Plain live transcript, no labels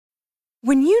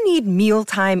When you need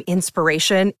mealtime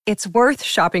inspiration, it's worth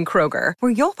shopping Kroger,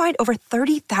 where you'll find over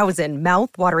 30,000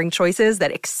 mouth-watering choices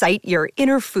that excite your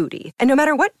inner foodie. And no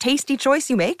matter what tasty choice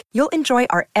you make, you'll enjoy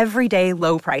our everyday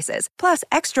low prices, plus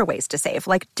extra ways to save,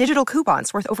 like digital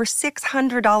coupons worth over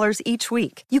 $600 each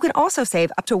week. You can also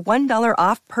save up to $1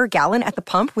 off per gallon at the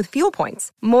pump with fuel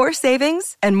points. More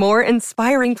savings and more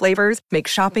inspiring flavors make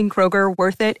shopping Kroger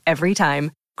worth it every time.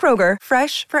 Kroger,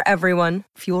 fresh for everyone.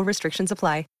 Fuel restrictions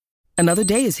apply. Another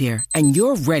day is here, and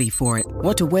you're ready for it.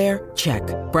 What to wear? Check.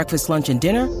 Breakfast, lunch, and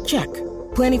dinner? Check.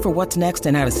 Planning for what's next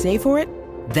and how to save for it?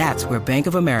 That's where Bank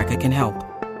of America can help.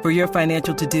 For your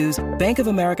financial to-dos, Bank of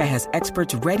America has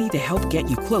experts ready to help get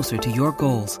you closer to your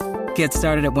goals. Get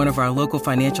started at one of our local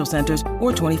financial centers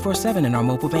or 24/7 in our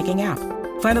mobile banking app.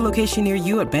 Find a location near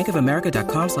you at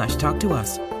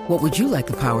bankofamerica.com/talktous. What would you like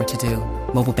the power to do?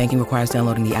 Mobile banking requires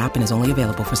downloading the app and is only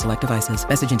available for select devices.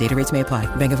 Message and data rates may apply.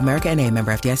 Bank of America N.A.,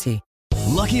 member FDIC.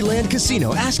 Lucky Land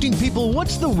Casino, asking people,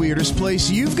 what's the weirdest place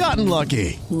you've gotten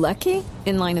lucky? Lucky?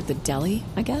 In line at the deli,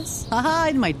 I guess? Aha,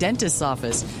 in my dentist's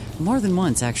office. More than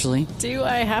once, actually. Do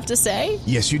I have to say?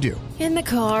 Yes, you do. In the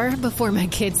car before my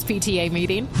kids' PTA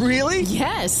meeting. Really?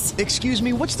 Yes. Excuse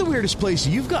me, what's the weirdest place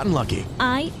you've gotten lucky?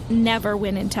 I never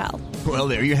win and tell. Well,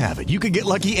 there you have it. You can get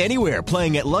lucky anywhere,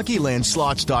 playing at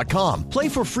LuckyLandSlots.com. Play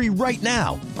for free right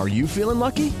now. Are you feeling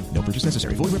lucky? No purchase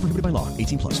necessary. Void where prohibited by law.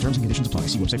 18+. Terms and conditions apply.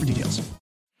 See website for details.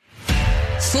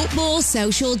 Football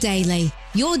Social Daily,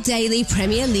 your daily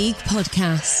Premier League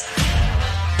podcast.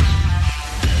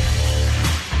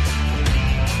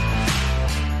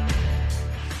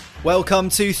 Welcome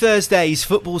to Thursday's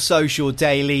Football Social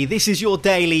Daily. This is your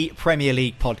daily Premier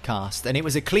League podcast, and it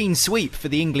was a clean sweep for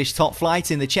the English top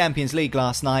flight in the Champions League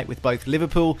last night, with both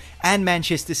Liverpool and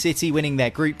Manchester City winning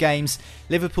their group games.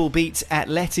 Liverpool beat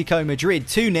Atletico Madrid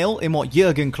 2-0 in what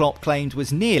Jurgen Klopp claimed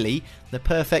was nearly the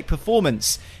perfect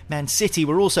performance. Man City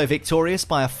were also victorious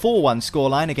by a 4-1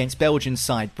 scoreline against Belgian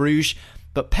side Bruges.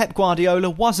 But Pep Guardiola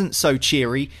wasn't so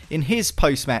cheery in his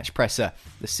post-match presser.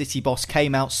 The City boss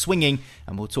came out swinging,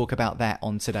 and we'll talk about that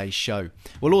on today's show.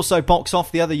 We'll also box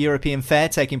off the other European fair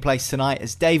taking place tonight,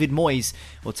 as David Moyes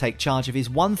will take charge of his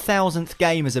 1,000th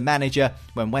game as a manager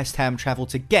when West Ham travel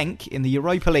to Genk in the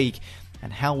Europa League.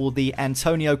 And how will the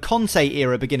Antonio Conte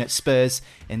era begin at Spurs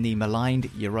in the maligned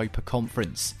Europa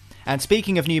Conference? And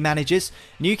speaking of new managers,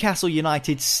 Newcastle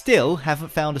United still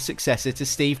haven't found a successor to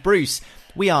Steve Bruce.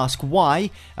 We ask why,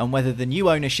 and whether the new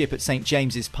ownership at St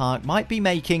James's Park might be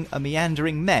making a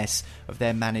meandering mess of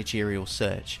their managerial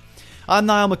search. I'm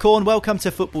Niall McCorn, welcome to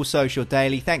Football Social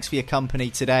Daily, thanks for your company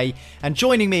today. And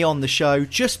joining me on the show,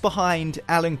 just behind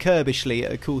Alan Kirbishley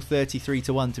at a cool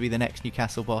 33-1 to be the next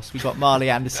Newcastle boss, we've got Marley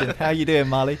Anderson. How you doing,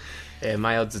 Marley? Yeah,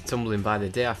 my odds are tumbling by the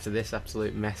day after this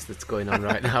absolute mess that's going on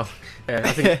right now.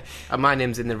 I think my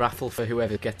name's in the raffle for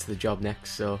whoever gets the job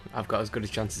next, so I've got as good a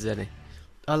chance as any.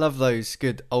 I love those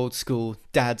good old school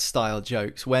dad style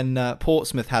jokes. When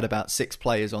Portsmouth had about 6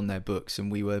 players on their books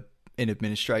and we were in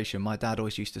administration, my dad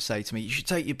always used to say to me, you should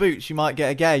take your boots, you might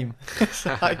get a game.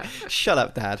 So like, shut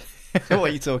up, Dad. What are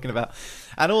you talking about?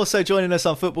 And also joining us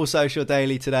on Football Social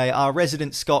Daily today, our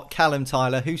resident Scot, Callum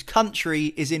Tyler, whose country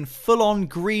is in full-on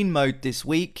green mode this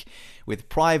week with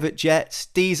private jets,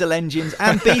 diesel engines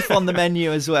and beef on the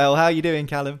menu as well. How are you doing,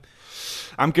 Callum?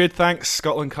 I'm good, thanks.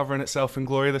 Scotland covering itself in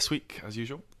glory this week, as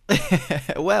usual.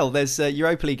 Well, there's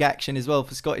Europa League action as well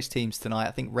for Scottish teams tonight.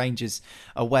 I think Rangers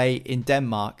away in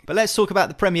Denmark. But let's talk about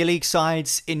the Premier League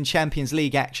sides in Champions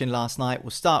League action last night.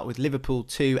 We'll start with Liverpool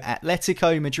 2,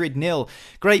 Atletico Madrid 0.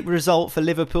 Great result for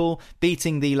Liverpool,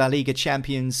 beating the La Liga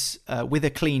champions with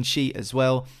a clean sheet as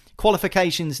well.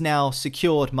 Qualifications now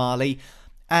secured, Marley.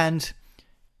 And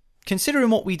considering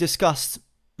what we discussed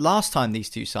last time these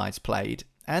two sides played,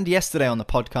 and yesterday on the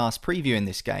podcast previewing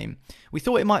this game, we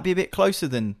thought it might be a bit closer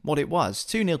than what it was.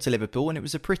 2-0 to Liverpool, and it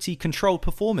was a pretty controlled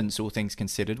performance, all things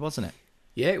considered, wasn't it?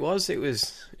 Yeah, it was. It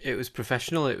was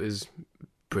professional. It was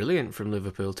brilliant from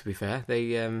Liverpool, to be fair.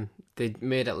 They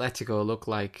made Atletico look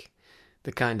like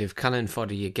the kind of cannon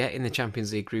fodder you get in the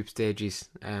Champions League group stages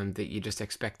that you just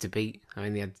expect to beat. I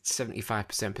mean, they had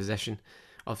 75% possession.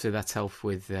 Obviously, that's helped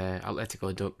with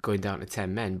Atletico going down to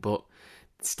 10 men, but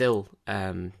still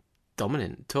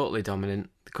dominant, totally dominant.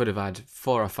 They could have had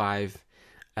 4 or 5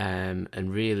 and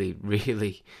really,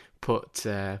 really put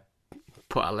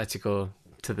Atletico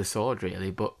to the sword, really.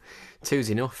 But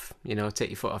 2's enough, take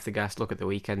your foot off the gas, look at the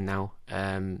weekend now.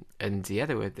 And yeah,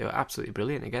 they were absolutely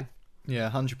brilliant again.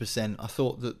 Yeah, 100%. I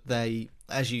thought that they,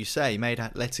 as you say, made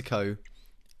Atletico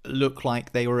look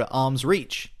like they were at arm's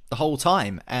reach the whole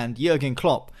time. And Jurgen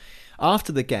Klopp,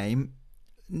 after the game,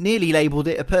 nearly labelled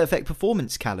it a perfect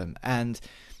performance, Callum. And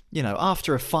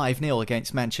after a 5-0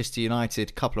 against Manchester United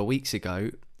a couple of weeks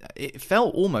ago, it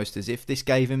felt almost as if this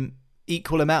gave him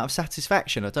equal amount of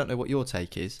satisfaction. I don't know what your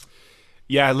take is.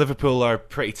 Yeah, Liverpool are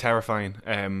pretty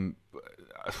terrifying.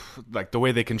 Like the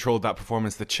way they controlled that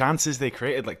performance, the chances they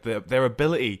created, like their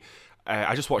ability.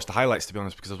 I just watched the highlights, to be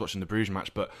honest, because I was watching the Bruges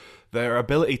match, but their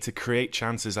ability to create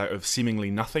chances out of seemingly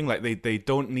nothing, like they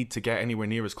don't need to get anywhere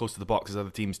near as close to the box as other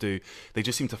teams do. They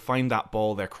just seem to find that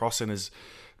ball. Their crossing is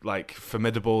like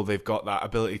formidable. They've got that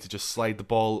ability to just slide the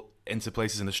ball into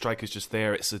places, and the striker's just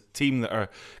there. It's a team that are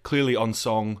clearly on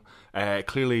song.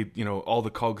 Clearly, all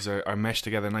the cogs are meshed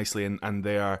together nicely, and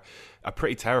they are a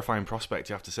pretty terrifying prospect,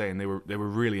 you have to say. And they were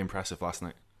really impressive last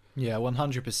night. Yeah,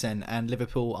 100%. And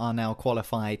Liverpool are now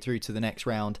qualified through to the next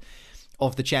round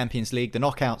of the Champions League, the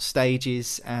knockout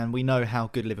stages, and we know how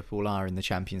good Liverpool are in the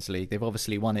Champions League. They've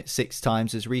obviously won it 6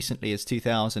 times as recently as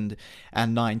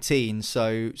 2019,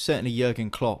 so certainly Jurgen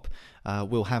Klopp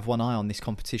will have one eye on this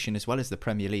competition as well as the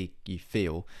Premier League, you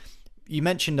feel. You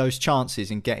mentioned those chances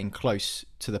in getting close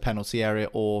to the penalty area,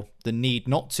 or the need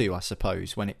not to, I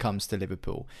suppose, when it comes to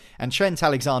Liverpool. And Trent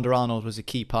Alexander-Arnold was a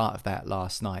key part of that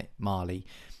last night, Marley.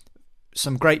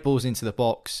 Some great balls into the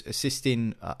box,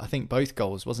 assisting, I think, both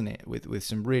goals, wasn't it, with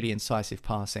some really incisive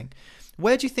passing.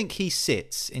 Where do you think he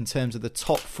sits in terms of the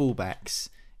top fullbacks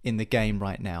in the game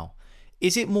right now?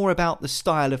 Is it more about the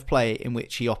style of play in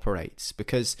which he operates?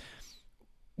 Because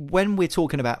when we're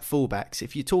talking about fullbacks,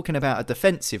 if you're talking about a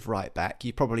defensive right back,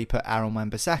 you probably put Aaron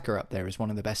Wan-Bissaka up there as one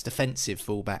of the best defensive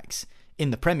fullbacks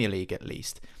in the Premier League, at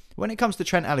least. When it comes to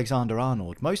Trent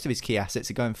Alexander-Arnold, most of his key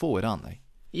assets are going forward, aren't they?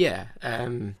 Yeah,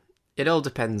 it all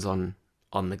depends on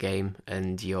the game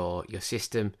and your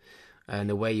system and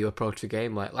the way you approach the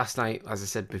game. Like last night, as I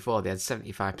said before, they had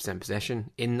 75%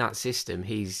 possession. In that system,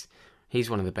 he's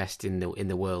one of the best in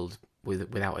the world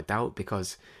without a doubt,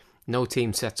 because no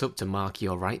team sets up to mark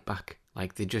your right back.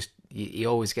 Like he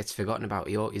always gets forgotten about.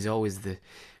 He's always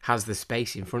has the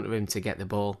space in front of him to get the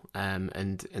ball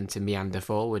and to meander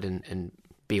forward and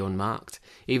be unmarked.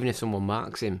 Even if someone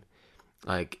marks him,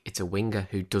 like, it's a winger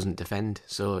who doesn't defend,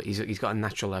 so he's got a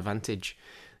natural advantage.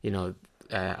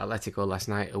 Atletico last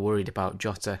night are worried about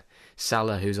Jota,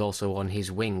 Salah, who's also on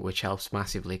his wing, which helps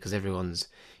massively because everyone's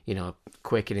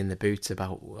quaking in the boots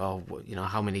about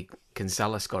how many can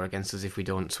Salah score against us if we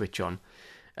don't switch on,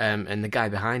 and the guy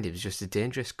behind him is just as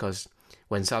dangerous because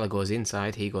when Salah goes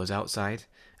inside, he goes outside,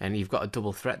 and you've got a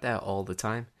double threat there all the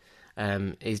time.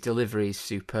 His delivery is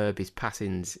superb, his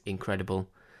passing's incredible.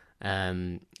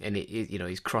 And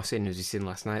his crossing, as you seen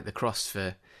last night, the cross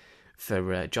for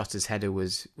Jota's header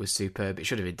was superb. It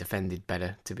should have been defended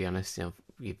better, to be honest.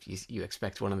 You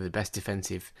expect one of the best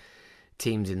defensive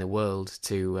teams in the world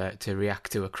to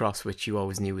react to a cross, which you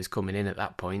always knew was coming in at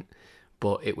that point.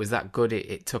 But it was that good.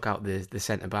 It took out the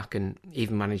centre back and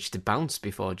even managed to bounce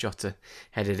before Jota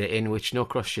headed it in, which no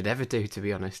cross should ever do, to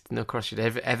be honest. No cross should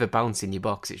ever bounce in your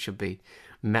box. It should be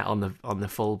met on the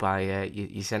full by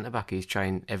your centre back, who's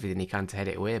trying everything he can to head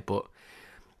it away. But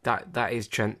that is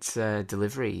Trent's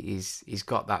delivery. He's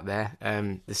got that there.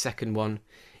 The second one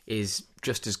is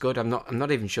just as good. I'm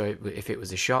not even sure if it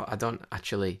was a shot. I don't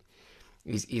actually.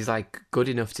 He's like good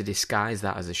enough to disguise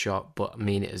that as a shot, but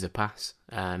mean it as a pass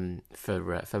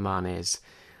for Mane's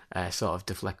sort of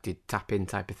deflected tap in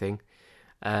type of thing.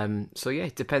 So yeah,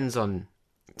 it depends on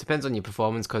your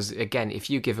performance, because again,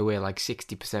 if you give away like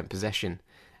 60% possession,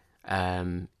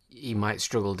 he might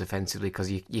struggle defensively because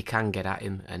you can get at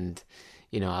him, and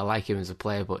I like him as a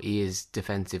player, but he is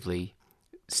defensively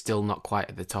still not quite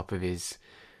at the top of his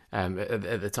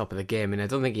at the top of the game, and I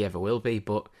don't think he ever will be.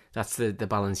 But that's the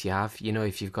balance you have.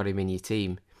 If you've got him in your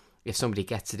team, if somebody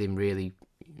gets at him really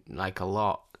like a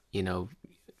lot,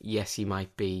 yes, he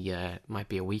might be a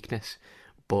weakness,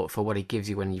 but for what he gives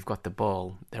you when you've got the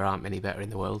ball, there aren't many better in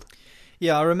the world.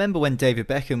 Yeah, I remember when David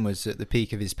Beckham was at the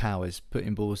peak of his powers,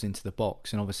 putting balls into the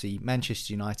box, and obviously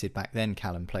Manchester United back then,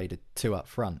 Callum, played a 2 up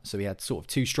front, so he had sort of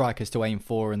 2 strikers to aim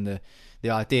for, and the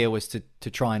idea was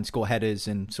to try and score headers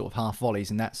and sort of half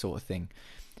volleys and that sort of thing.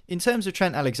 In terms of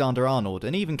Trent Alexander-Arnold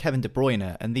and even Kevin De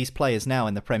Bruyne and these players now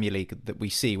in the Premier League that we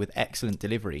see with excellent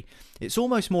delivery, it's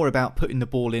almost more about putting the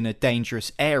ball in a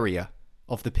dangerous area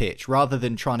of the pitch rather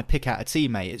than trying to pick out a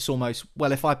teammate. It's almost,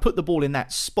 well, if I put the ball in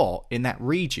that spot, in that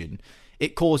region,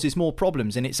 it causes more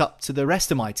problems, and it's up to the rest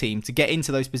of my team to get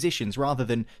into those positions rather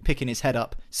than picking his head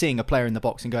up, seeing a player in the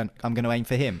box and going, I'm going to aim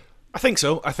for him. I think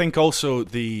so. I think also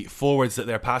the forwards that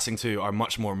they're passing to are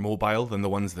much more mobile than the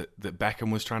ones that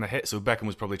Beckham was trying to hit. So Beckham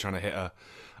was probably trying to hit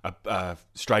a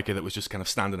striker that was just kind of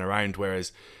standing around,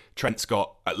 whereas Trent's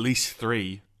got at least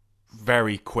 3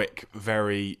 very quick,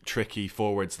 very tricky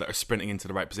forwards that are sprinting into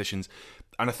the right positions.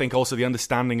 And I think also the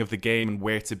understanding of the game and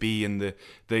where to be, and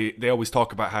they always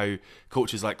talk about how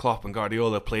coaches like Klopp and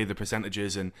Guardiola play the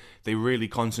percentages, and they really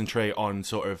concentrate on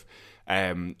sort of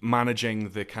managing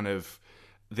the kind of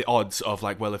the odds of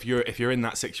like, well, if you're in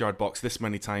that 6-yard box this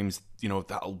many times,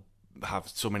 that'll have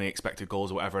so many expected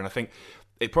goals or whatever. And I think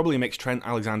it probably makes Trent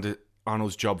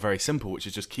Alexander-Arnold's job very simple, which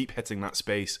is just keep hitting that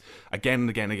space again and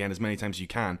again and again as many times as you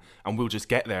can, and we'll just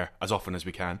get there as often as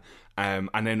we can.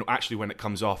 And then actually when it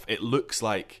comes off, it looks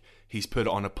like he's put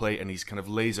it on a plate and he's kind of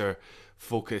laser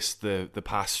focused the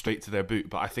pass straight to their boot.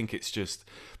 But I think it's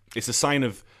a sign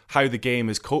of how the game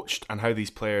is coached and how these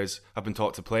players have been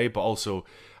taught to play, but also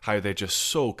how they're just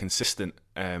so consistent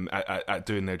at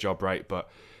doing their job right. But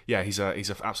yeah, he's an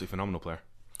absolutely phenomenal player.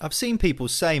 I've seen people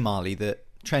say, Marley, that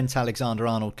Trent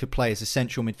Alexander-Arnold could play as a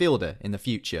central midfielder in the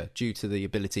future due to the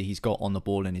ability he's got on the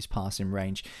ball and his passing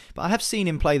range. But I have seen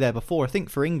him play there before. I think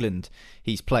for England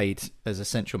he's played as a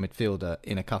central midfielder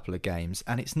in a couple of games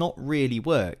and it's not really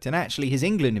worked. And actually his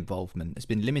England involvement has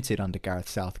been limited under Gareth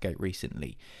Southgate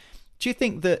recently. Do you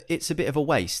think that it's a bit of a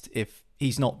waste if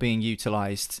he's not being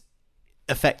utilised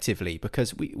effectively?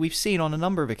 Because we've seen on a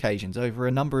number of occasions over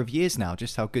a number of years now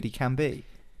just how good he can be.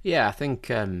 Yeah, I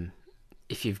think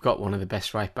if you've got one of the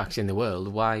best right backs in the world,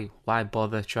 why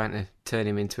bother trying to turn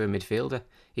him into a midfielder?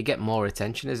 You get more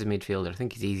attention as a midfielder. I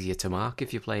think he's easier to mark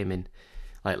if you play him in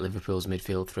like Liverpool's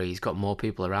midfield three. He's got more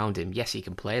people around him. Yes, he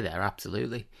can play there,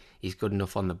 absolutely. He's good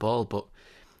enough on the ball, but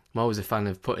I'm always a fan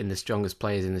of putting the strongest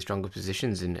players in the strongest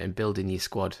positions and building your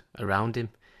squad around him.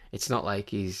 It's not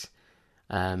like he's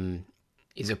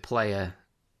a player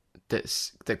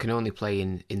that can only play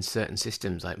in certain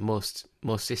systems. Like most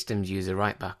systems use a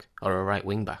right back or a right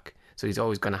wing back, so he's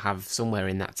always going to have somewhere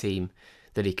in that team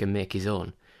that he can make his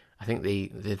own. I think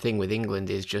the thing with England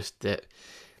is just that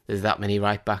there's that many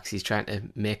right backs. He's trying to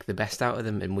make the best out of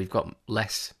them, and we've got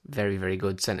less very, very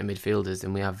good centre midfielders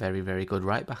than we have very, very good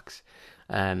right backs.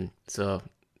 So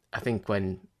I think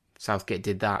when Southgate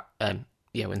did that,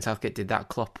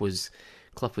 Klopp was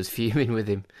fuming with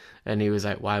him, and he was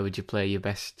like, "Why would you play your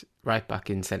best right back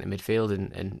in centre midfield?"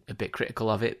 and a bit critical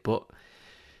of it, but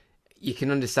you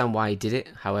can understand why he did it.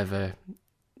 However,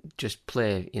 just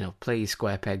play your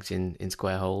square pegs in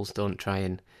square holes. Don't try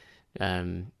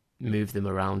and move them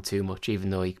around too much,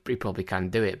 even though he probably can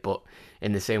do it. But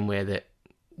in the same way that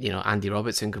Andy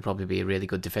Robertson could probably be a really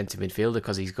good defensive midfielder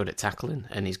because he's good at tackling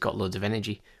and he's got loads of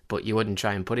energy, but you wouldn't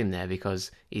try and put him there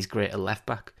because he's great at left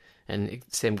back. And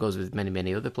same goes with many,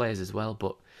 many other players as well.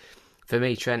 But for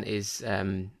me, Trent is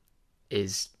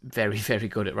very, very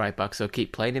good at right back. So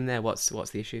keep playing him there. What's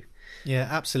the issue? Yeah,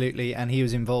 absolutely. And he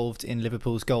was involved in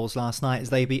Liverpool's goals last night as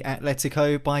they beat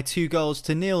Atletico by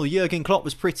 2-0. Jurgen Klopp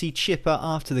was pretty chipper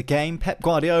after the game. Pep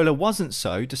Guardiola wasn't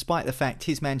so, despite the fact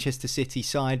his Manchester City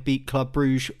side beat Club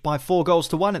Brugge by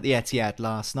 4-1 at the Etihad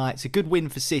last night. It's a good win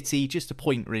for City, just a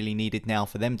point really needed now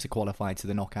for them to qualify to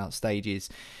the knockout stages.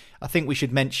 I think we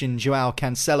should mention Joao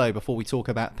Cancelo before we talk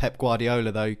about Pep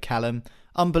Guardiola though, Callum.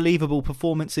 Unbelievable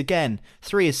performance again.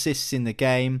 3 assists in the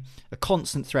game, a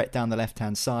constant threat down the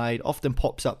left-hand side, often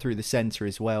pops up through the centre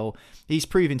as well. He's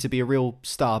proven to be a real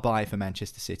star buy for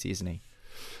Manchester City, isn't he?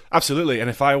 Absolutely, and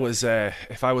if I was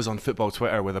on football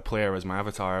Twitter with a player as my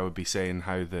avatar, I would be saying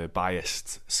how the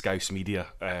biased Scouse media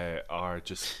are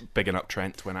just bigging up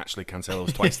Trent when actually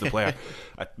Cancelo's twice the player.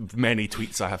 Many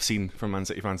tweets I have seen from Man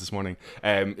City fans this morning.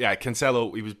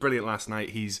 Cancelo, he was brilliant last night.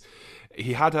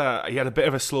 He had a bit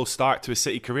of a slow start to his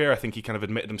City career. I think he kind of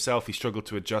admitted himself he struggled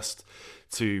to adjust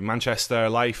to Manchester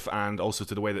life and also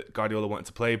to the way that Guardiola wanted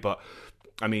to play. But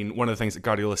I mean, one of the things that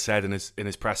Guardiola said in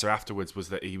his presser afterwards was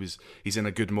that he's in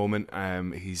a good moment.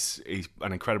 He's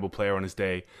an incredible player on his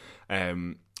day,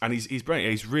 and he's brilliant.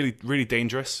 He's really, really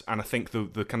dangerous. And I think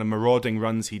the kind of marauding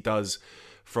runs he does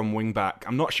from wing back,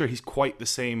 I'm not sure he's quite the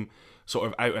same sort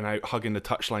of out and out hugging the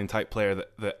touchline type player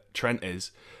that Trent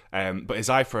is. But his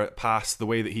eye for it pass, the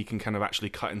way that he can kind of actually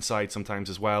cut inside sometimes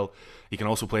as well. He can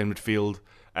also play in midfield.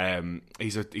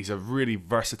 He's a really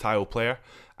versatile player.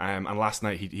 And last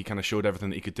night he kind of showed everything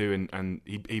that he could do, and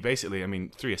he basically,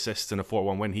 3 assists in a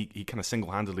 4-1 win. He kind of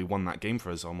single-handedly won that game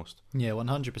for us almost. Yeah,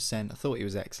 100%. I thought he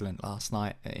was excellent last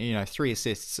night. 3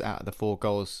 assists out of the 4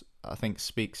 goals, I think,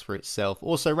 speaks for itself.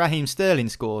 Also, Raheem Sterling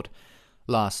scored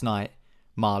last night,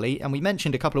 Marley, and we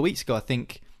mentioned a couple of weeks ago, I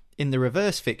think, in the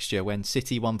reverse fixture when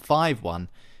City won 5-1,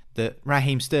 that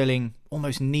Raheem Sterling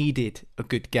almost needed a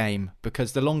good game,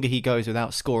 because the longer he goes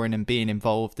without scoring and being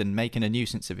involved and making a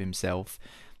nuisance of himself,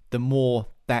 the more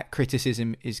that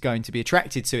criticism is going to be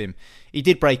attracted to him. He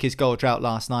did break his goal drought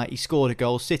last night. He scored a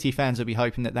goal. City fans will be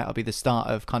hoping that that'll be the start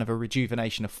of kind of a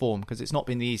rejuvenation of form, because it's not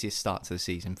been the easiest start to the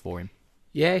season for him.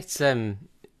 Yeah,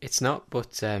 It's not,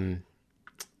 but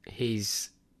his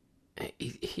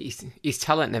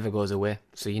talent never goes away,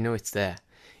 so you know it's there.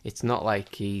 It's not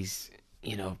like he's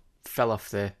fell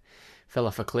off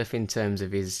a cliff in terms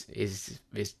of his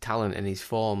talent and his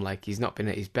form. Like, he's not been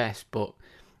at his best, but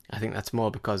I think that's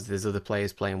more because there's other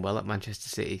players playing well at Manchester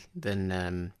City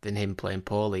than him playing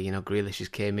poorly. Grealish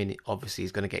just came in. Obviously,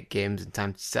 he's going to get games and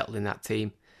time to settle in that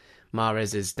team.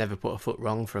 Mahrez has never put a foot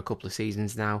wrong for a couple of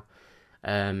seasons now.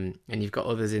 And you've got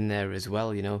others in there as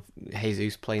well.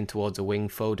 Jesus playing towards a wing,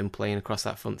 Foden playing across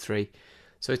that front three.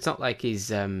 So it's not like he's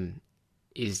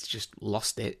just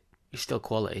lost it. He's still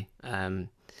quality.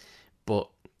 But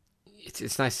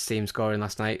it's nice to see him scoring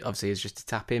last night. Obviously, it's just a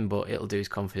tap in, but it'll do his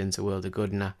confidence a world of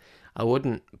good. And I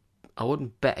wouldn't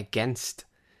bet against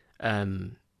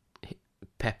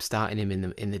Pep starting him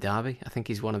in the derby. I think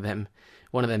he's one of them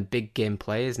big game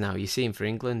players now. You see him for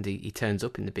England. He turns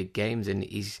up in the big games and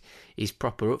he's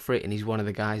proper up for it. And he's one of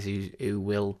the guys who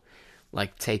will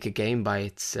take a game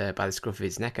by the scruff of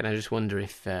its neck. And I just wonder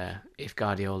if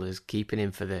Guardiola's keeping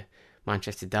him for the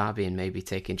Manchester derby and maybe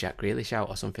taking Jack Grealish out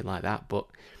or something like that. But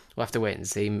we'll have to wait and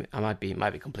see. I might be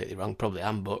completely wrong, probably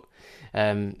am, but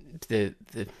the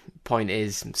point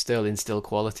is Sterling's still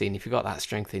quality, and if you've got that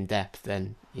strength in depth,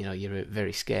 then you're a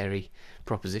very scary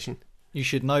proposition. You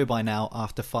should know by now,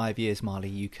 after 5 years, Marley,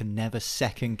 you can never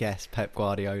second guess Pep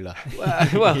Guardiola.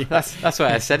 Well, that's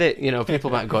why I said it. People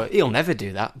might go, he'll never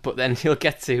do that, but then you'll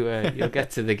get to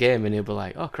the game and he'll be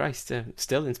like, oh Christ,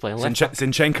 Sterling's playing left.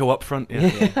 Zinchenko up front,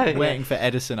 yeah. Waiting for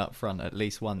Edison up front at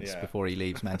least once before he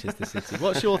leaves Manchester City.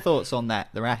 What's your thoughts on that,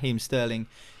 the Raheem Sterling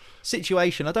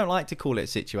situation? I don't like to call it a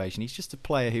situation. He's just a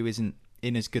player who isn't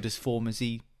in as good as form as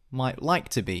he might like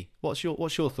to be. What's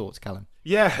your thoughts, Callum?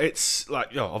 Yeah, it's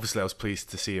like, obviously I was pleased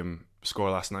to see him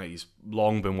score last night. He's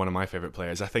long been one of my favourite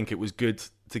players. I think it was good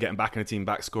to get him back in the team,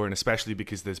 back scoring, especially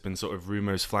because there's been sort of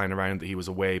rumours flying around that he was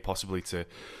away possibly to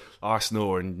Arsenal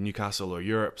or Newcastle or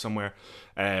Europe somewhere.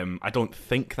 I don't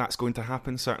think that's going to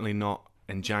happen, certainly not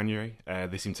in January.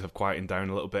 They seem to have quietened down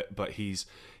a little bit, but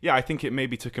I think it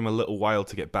maybe took him a little while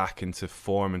to get back into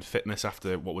form and fitness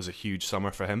after what was a huge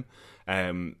summer for him.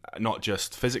 Not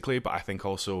just physically, but I think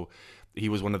also he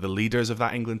was one of the leaders of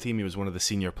that England team. He was one of the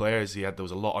senior players. There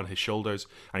was a lot on his shoulders,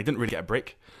 and he didn't really get a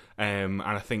break. And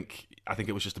I think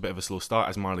it was just a bit of a slow start.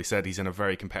 As Marley said, he's in a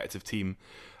very competitive team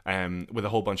with a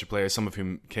whole bunch of players, some of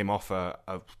whom came off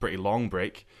a pretty long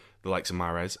break, the likes of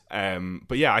Mahrez.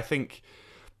 But yeah, I think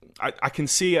I can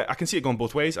see it going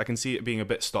both ways. I can see it being a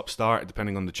bit stop-start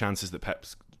depending on the chances that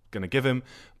Pep's going to give him,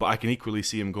 but I can equally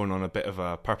see him going on a bit of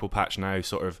a purple patch now,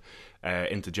 sort of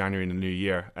into January in the new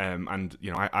year. And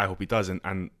I hope he does.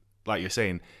 And like you're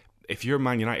saying, if you're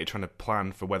Man United trying to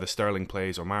plan for whether Sterling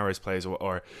plays or Mahrez plays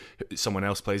or someone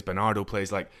else plays, Bernardo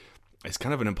plays, it's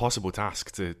kind of an impossible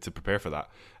task to prepare for that.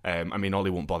 Ollie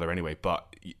won't bother anyway,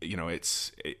 but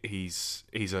he's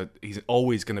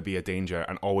always going to be a danger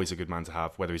and always a good man to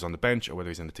have, whether he's on the bench or whether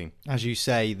he's in the team. As you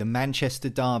say, the Manchester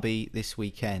derby this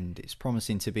weekend, it's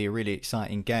promising to be a really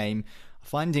exciting game.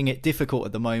 Finding it difficult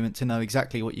at the moment to know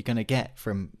exactly what you're going to get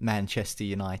from Manchester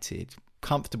United.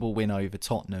 Comfortable win over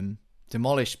Tottenham,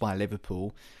 demolished by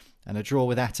Liverpool, and a draw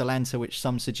with Atalanta, which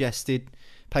some suggested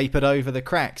papered over the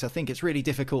cracks. I think it's really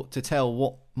difficult to tell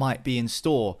what might be in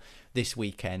store this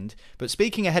weekend. But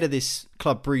speaking ahead of this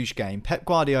Club Brugge game, Pep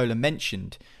Guardiola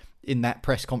mentioned in that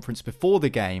press conference before the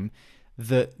game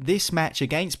that this match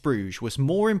against Bruges was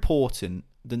more important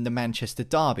than the Manchester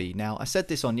derby. Now, I said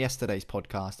this on yesterday's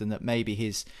podcast, and that maybe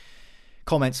his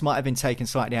comments might have been taken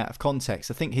slightly out of context.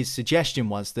 I think his suggestion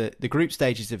was that the group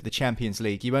stages of the Champions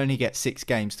League, you only get 6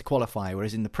 games to qualify,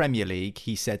 whereas in the Premier League,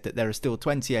 he said that there are still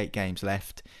 28 games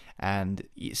left, and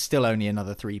it's still only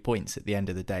another 3 points at the end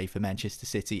of the day for Manchester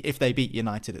City if they beat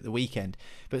United at the weekend.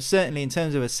 But certainly in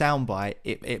terms of a soundbite,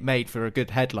 it made for a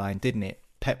good headline, didn't it?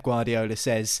 Pep Guardiola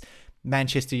says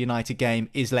Manchester United game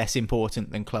is less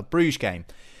important than Club Brugge game.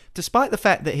 Despite the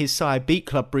fact that his side beat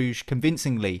Club Brugge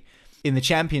convincingly in the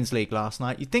Champions League last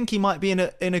night, you'd think he might be in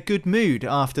a good mood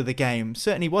after the game.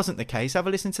 Certainly wasn't the case. Have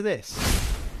a listen to this.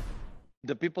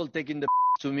 The people taking the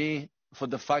to me for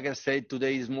the fact I said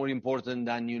today is more important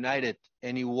than United,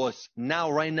 and it was.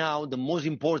 Right now, the most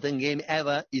important game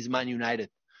ever is Man United.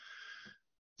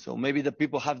 So maybe the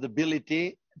people have the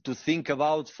ability to think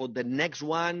about for the next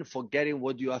one, forgetting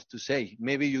what you have to say.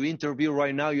 Maybe your interview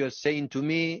right now, you're saying to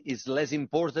me is less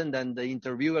important than the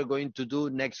interview we're going to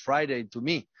do next Friday to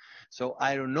me. So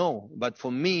I don't know. But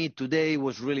for me, today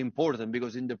was really important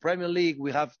because in the Premier League,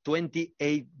 we have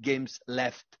 28 games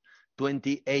left.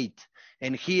 28.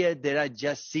 And here there are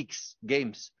just 6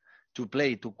 games to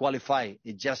play, to qualify.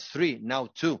 It's just 3, now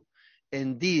 2.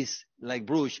 And this, like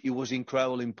Bruges, it was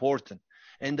incredibly important.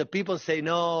 And the people say,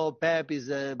 no, Pep is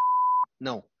a...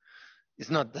 No, it's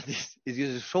not that. It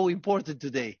is so important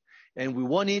today. And we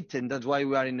won it, and that's why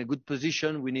we are in a good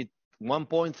position. We need 1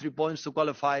 point, 3 points to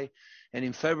qualify. And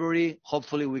in February,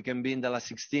 hopefully we can be in the last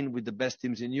 16 with the best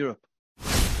teams in Europe.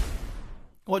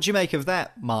 What do you make of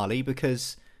that, Marley?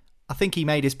 Because I think he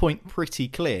made his point pretty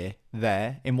clear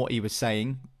there in what he was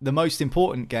saying. The most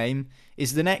important game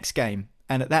is the next game.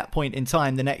 And at that point in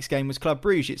time, the next game was Club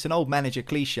Brugge. It's an old manager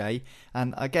cliche.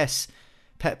 And I guess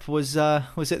Pep was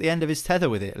at the end of his tether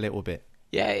with it a little bit.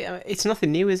 Yeah, it's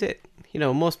nothing new, is it? You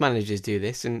know, most managers do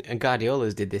this, and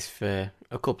Guardiola's did this for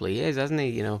a couple of years, hasn't he?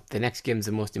 You know, the next game's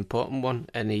the most important one,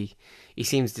 and he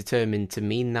seems determined to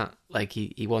mean that. Like,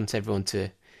 he wants everyone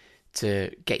to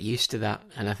get used to that.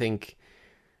 And I think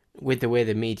with the way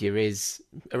the media is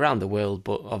around the world,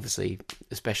 but obviously,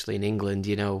 especially in England,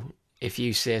 you know, if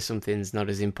you say something's not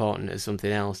as important as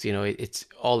something else, you know, it's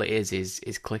all it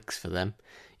is clicks for them.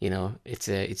 You know, it's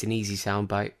an easy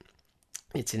soundbite.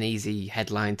 It's an easy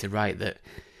headline to write that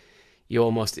you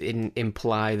almost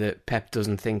imply that Pep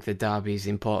doesn't think the derby is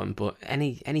important, but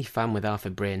any fan with half a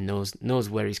brain knows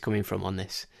where he's coming from on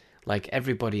this. Like,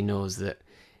 everybody knows that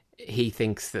he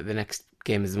thinks that the next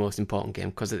game is the most important game,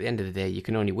 because at the end of the day, you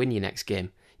can only win your next game.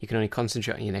 You can only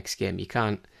concentrate on your next game. You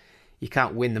can't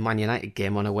win the Man United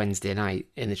game on a Wednesday night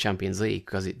in the Champions League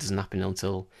because it doesn't happen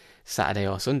until Saturday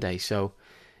or Sunday. So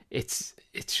it's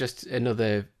just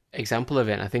another example of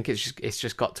it. And I think it's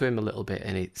just got to him a little bit,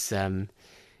 and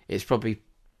it's probably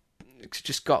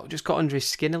just got under his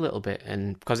skin a little bit,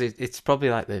 and because it's probably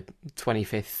like the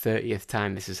 25th, 30th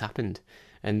time this has happened,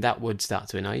 and that would start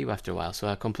to annoy you after a while. So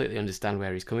I completely understand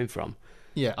where he's coming from.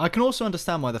 Yeah, I can also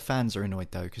understand why the fans are annoyed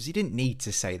though, because he didn't need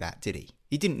to say that, did he?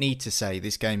 He didn't need to say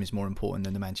this game is more important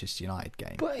than the Manchester United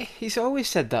game. But he's always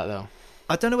said that though.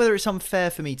 I don't know whether it's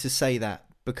unfair for me to say that,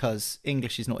 because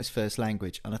English is not his first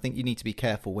language, and I think you need to be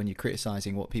careful when you're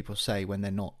criticising what people say when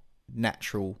they're not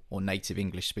natural or native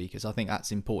English speakers. I think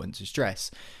that's important to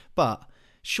stress. But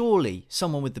surely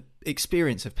someone with the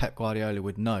experience of Pep Guardiola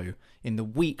would know, in the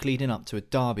week leading up to a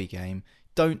derby game,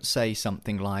 don't say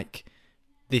something like,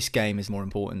 this game is more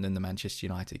important than the Manchester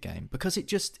United game, because it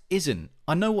just isn't.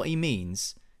 I know what he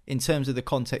means in terms of the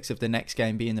context of the next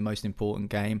game being the most important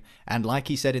game, and like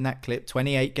he said in that clip,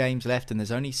 28 games left and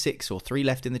there's only 6 or 3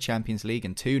 left in the Champions League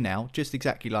and 2 now, just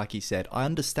exactly like he said. I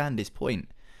understand his point,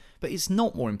 but it's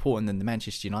not more important than the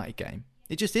Manchester United game.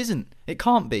 It just isn't. It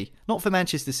can't be. Not for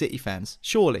Manchester City fans,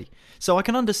 surely. So I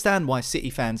can understand why City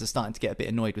fans are starting to get a bit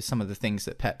annoyed with some of the things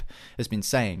that Pep has been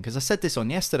saying, because I said this on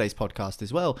yesterday's podcast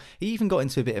as well. He even got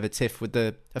into a bit of a tiff with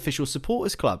the official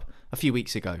supporters club a few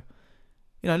weeks ago.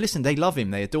 You know, listen, they love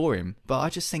him, they adore him, but I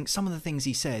just think some of the things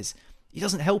he says, he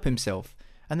doesn't help himself.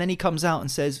 And then he comes out and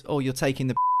says, oh, you're taking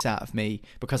the out of me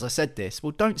because I said this.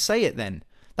 Well, don't say it then.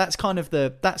 That's kind of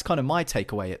my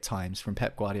takeaway at times from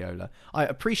Pep Guardiola. I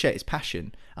appreciate his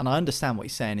passion and I understand what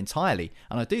he's saying entirely,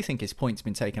 and I do think his point's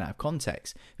been taken out of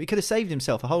context. But he could have saved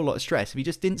himself a whole lot of stress if he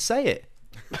just didn't say it.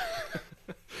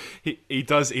 He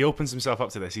does. He opens himself up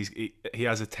to this. He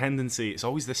has a tendency. It's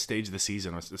always this stage of the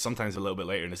season, or sometimes a little bit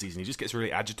later in the season. He just gets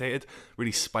really agitated,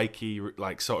 really spiky,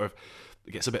 like sort of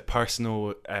gets a bit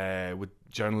personal with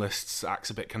journalists, acts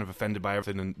a bit kind of offended by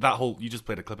everything. And that whole, you just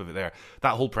played a clip of it there,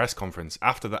 that whole press conference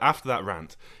after that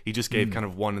rant, he just gave kind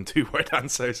of 1 and 2 word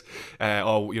answers.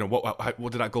 What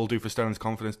did that goal do for Sterling's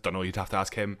confidence? Don't know, you'd have to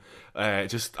ask him.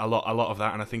 Just a lot of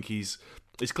that, and I think he's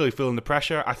clearly feeling the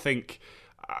pressure. I think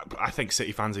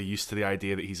City fans are used to the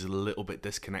idea that he's a little bit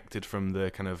disconnected from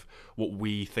the kind of what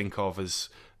we think of as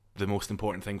the most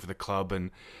important thing for the club,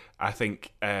 and I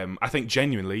think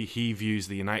genuinely he views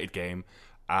the United game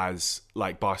as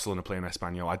like Barcelona playing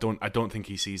Espanyol. I don't think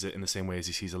he sees it in the same way as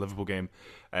he sees a Liverpool game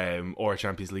or a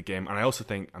Champions League game. And I also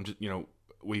think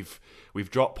we've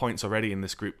dropped points already in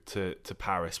this group to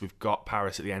Paris. We've got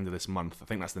Paris at the end of this month. I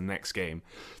think that's the next game.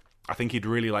 I think he'd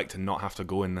really like to not have to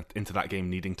go into that game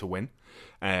needing to win,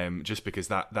 just because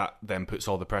that then puts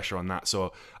all the pressure on that.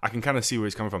 So I can kind of see where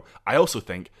he's coming from. I also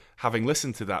think, having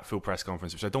listened to that full press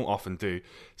conference, which I don't often do,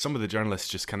 some of the journalists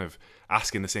just kind of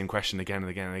asking the same question again and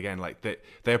again and again, like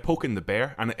they're poking the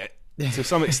bear, and to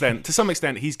some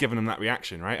extent, he's given them that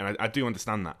reaction, right? And I do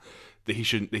understand that he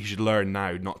should learn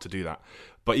now not to do that,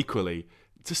 but equally,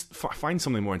 just find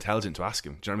something more intelligent to ask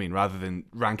him. Do you know what I mean? Rather than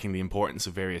ranking the importance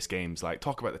of various games, like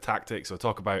talk about the tactics or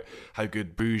talk about how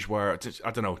good Bruges were.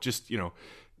 I don't know. Just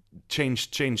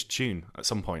change tune at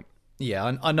some point.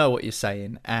 Yeah, I know what you're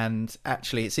saying, and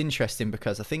actually it's interesting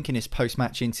because I think in his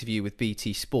post-match interview with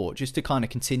BT Sport, just to kind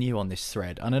of continue on this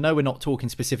thread, and I know we're not talking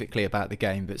specifically about the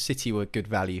game, but City were good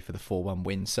value for the 4-1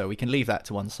 win, so we can leave that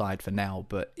to one side for now,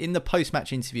 but in the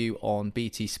post-match interview on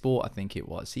BT Sport, I think it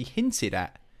was, he hinted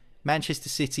at Manchester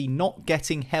City not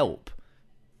getting help,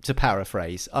 to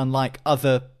paraphrase, unlike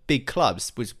other big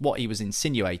clubs, was what he was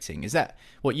insinuating. Is that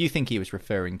what you think he was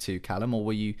referring to, Callum, or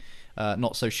were you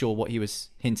not so sure what he was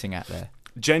hinting at there?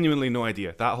 Genuinely no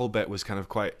idea. That whole bit was kind of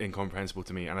quite incomprehensible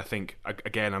to me, and I think,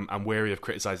 again, I'm wary of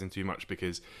criticising too much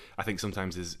because I think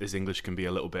sometimes his English can be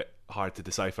a little bit hard to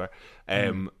decipher.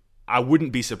 I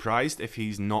wouldn't be surprised if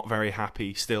he's not very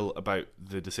happy still about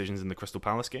the decisions in the Crystal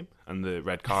Palace game and the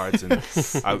red cards, and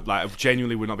I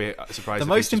genuinely would not be surprised. The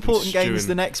most important game is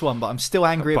the next one, but I'm still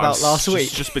angry about last week.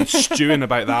 Just been stewing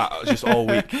about that just all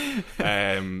week.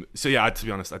 So yeah, to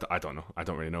be honest, I don't know. I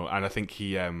don't really know, and I think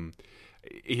he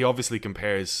obviously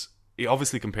compares. He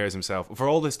obviously compares himself, for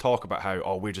all this talk about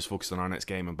how, we're just focused on our next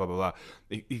game and blah, blah, blah.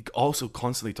 He also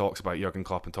constantly talks about Jurgen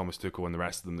Klopp and Thomas Tuchel and the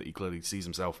rest of them that he clearly sees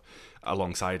himself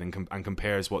alongside and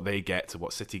compares what they get to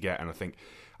what City get. And I think,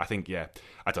 yeah,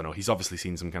 I don't know. He's obviously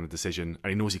seen some kind of decision and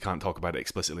he knows he can't talk about it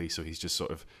explicitly, so he's just sort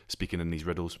of speaking in these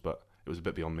riddles, but it was a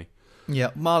bit beyond me.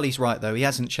 Yeah, Marley's right though. He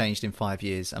hasn't changed in 5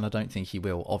 years, and I don't think he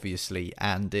will, obviously.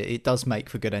 And it does make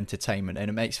for good entertainment, and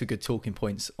it makes for good talking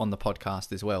points on the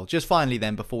podcast as well. Just finally,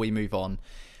 then, before we move on,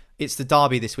 it's the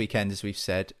derby this weekend, as we've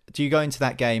said. Do you go into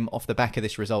that game off the back of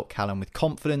this result, Callum, with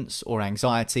confidence or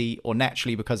anxiety, or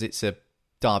naturally because it's a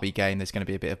derby game, there's going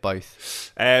to be a bit of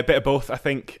both? A bit of both. I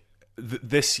think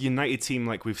this United team,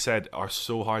 like we've said, are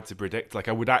so hard to predict. Like,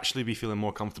 I would actually be feeling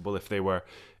more comfortable if they were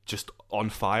just on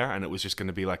fire and it was just going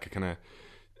to be like a kind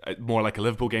of more like a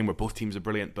Liverpool game where both teams are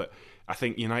brilliant. But I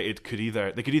think United could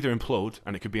either implode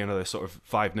and it could be another sort of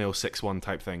 5-0, 6-1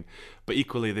 type thing, but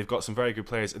equally they've got some very good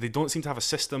players. They don't seem to have a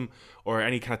system or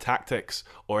any kind of tactics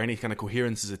or any kind of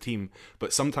coherence as a team,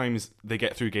 but sometimes they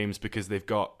get through games because they've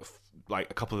got like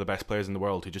a couple of the best players in the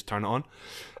world who just turn it on.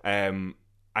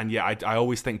 And yeah, I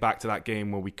always think back to that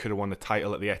game where we could have won the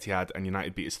title at the Etihad and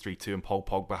United beat us 3-2, and Paul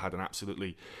Pogba had an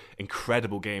absolutely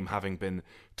incredible game, having been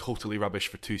totally rubbish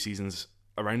for 2 seasons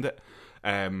around it.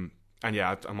 And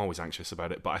yeah, I'm always anxious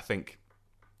about it, but I think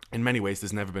in many ways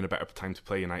there's never been a better time to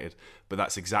play United, but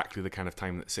that's exactly the kind of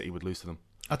time that City would lose to them.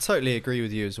 I totally agree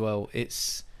with you as well.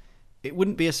 It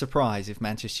wouldn't be a surprise if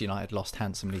Manchester United lost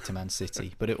handsomely to Man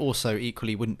City, but it also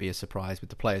equally wouldn't be a surprise with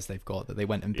the players they've got that they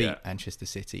went and beat Manchester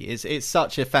City. It's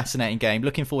such a fascinating game.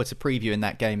 Looking forward to previewing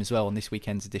that game as well on this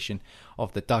weekend's edition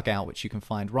of The Dugout, which you can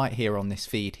find right here on this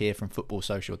feed here from Football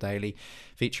Social Daily,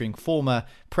 featuring former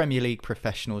Premier League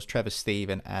professionals Trevor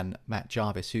Steven and Matt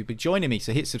Jarvis, who'll be joining me.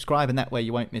 So hit subscribe, and that way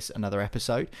you won't miss another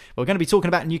episode. We're going to be talking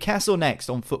about Newcastle next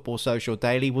on Football Social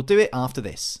Daily. We'll do it after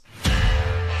this.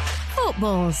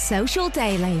 Football Social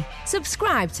Daily.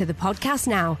 Subscribe to the podcast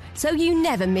now so you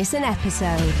never miss an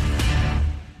episode.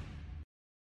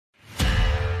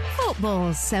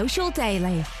 Football Social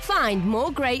Daily. Find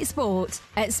more great sport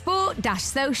at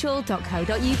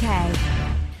sport-social.co.uk.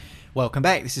 Welcome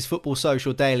back. This is Football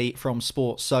Social Daily from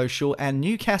Sports Social, and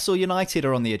Newcastle United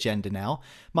are on the agenda now,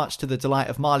 much to the delight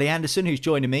of Marley Anderson, who's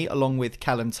joining me along with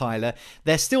Callum Tyler.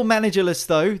 They're still managerless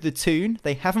though, the Toon.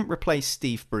 They haven't replaced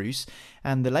Steve Bruce,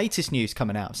 and the latest news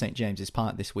coming out of St James's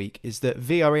Park this week is that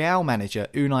Villarreal manager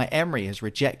Unai Emery has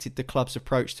rejected the club's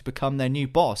approach to become their new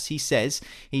boss. He says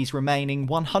he's remaining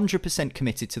 100%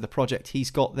 committed to the project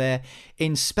he's got there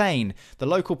in Spain. The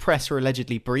local press were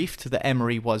allegedly briefed that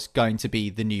Emery was going to be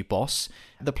the new boss.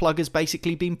 The plug has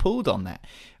basically been pulled on that.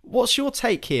 What's your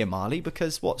take here, Marley?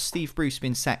 Because Steve Bruce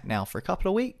been sacked now for a couple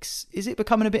of weeks. Is it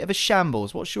becoming a bit of a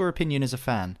shambles? What's your opinion as a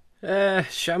fan?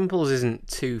 Shambles isn't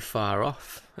too far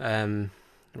off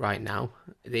right now.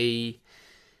 The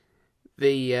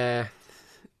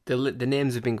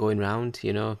names have been going round,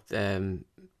 you know.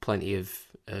 Plenty of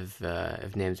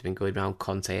names have been going round.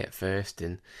 Conte at first,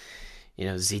 and you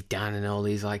know, Zidane and all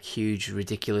these like huge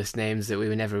ridiculous names that we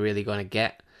were never really going to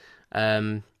get.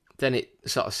 Then it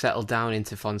sort of settled down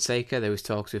into Fonseca. There was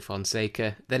talks with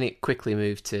Fonseca. Then it quickly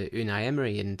moved to Unai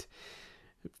Emery, and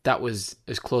that was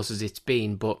as close as it's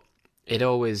been. But it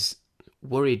always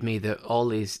worried me that all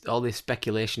this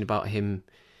speculation about him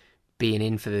being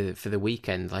in for the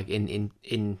weekend, like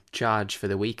in charge for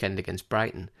the weekend against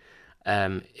Brighton,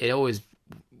 it always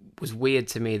was weird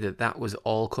to me that was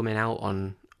all coming out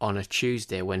on a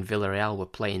Tuesday when Villarreal were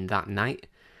playing that night.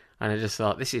 And I just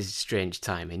thought, this is strange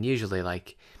timing. Usually,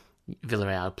 like,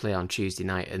 Villarreal play on Tuesday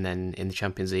night and then in the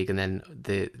Champions League, and then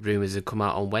the rumours had come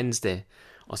out on Wednesday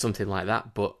or something like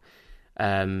that. But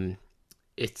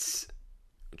it's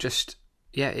just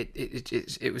yeah,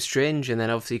 it was strange, and then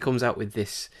obviously he comes out with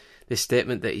this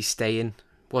statement that he's staying.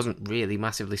 Wasn't really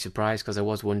massively surprised because I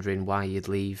was wondering why he'd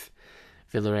leave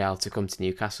Villarreal to come to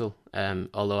Newcastle.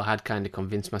 Although I had kind of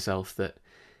convinced myself that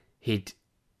he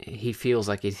feels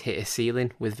like he'd hit a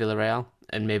ceiling with Villarreal,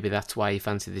 and maybe that's why he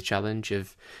fancied the challenge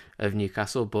of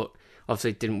Newcastle. But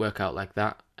obviously it didn't work out like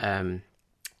that.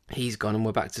 He's gone, and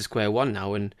we're back to square one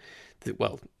now, and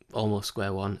almost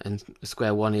square one. And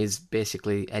square one is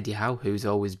basically Eddie Howe, who's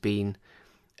always been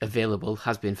available,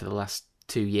 has been for the last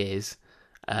 2 years.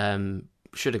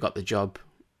 Should have got the job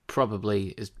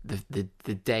probably as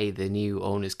the day the new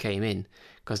owners came in,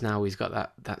 because now he's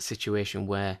got that situation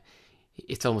where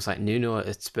it's almost like Nuno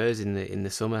at Spurs in the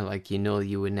summer. Like,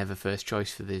 you were never first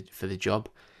choice for the job,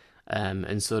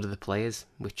 and so do the players,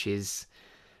 which is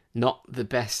not the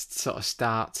best sort of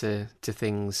start to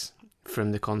things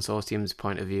from the consortium's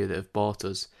point of view that have bought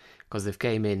us, because they've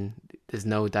came in. There's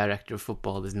no director of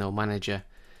football. There's no manager.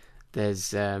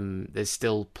 There's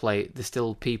still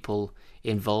people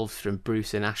involved from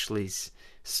Bruce and Ashley's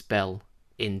spell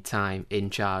in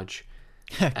charge.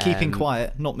 Keeping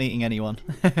quiet, not meeting anyone.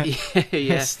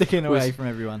 Yeah. Sticking away from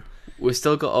everyone. We've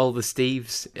still got all the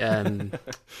Steves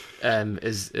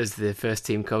as the first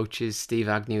team coaches, Steve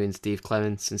Agnew and Steve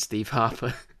Clements and Steve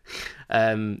Harper.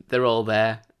 They're all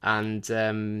there,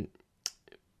 and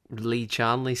Lee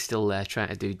Charnley's still there trying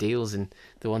to do deals. And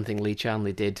the one thing Lee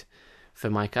Charnley did for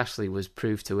Mike Ashley was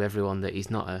prove to everyone that he's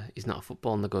not a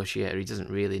football negotiator. He doesn't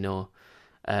really know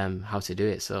how to do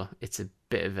it. So it's a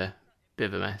bit of a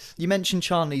mess. You mentioned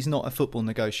Charnley's not a football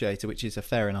negotiator, which is a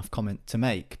fair enough comment to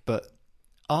make. But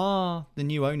are the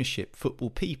new ownership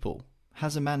football people?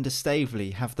 Has Amanda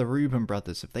Staveley, have the Reuben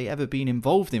brothers, have they ever been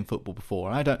involved in football before?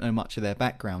 I don't know much of their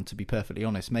background, to be perfectly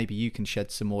honest. Maybe you can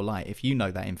shed some more light if you know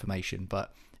that information.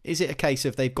 But is it a case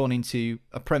of they've gone into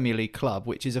a Premier League club,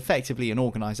 which is effectively an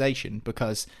organisation,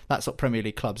 because that's what Premier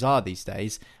League clubs are these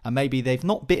days, and maybe they've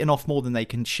not bitten off more than they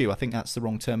can chew? I think that's the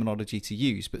wrong terminology to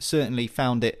use, but certainly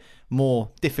found it more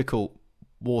difficult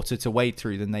water to wade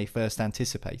through than they first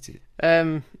anticipated.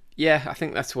 Yeah, I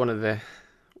think that's one of the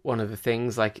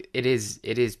things. Like, it is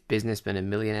businessmen and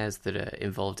millionaires that are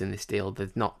involved in this deal.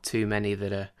 There's not too many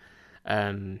that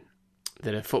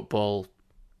are football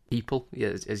people,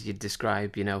 as you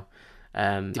describe,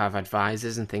 have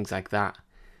advisors and things like that,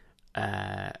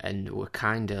 and we're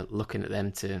kind of looking at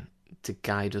them to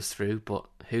guide us through. But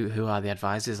who are the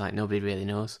advisors? Like, nobody really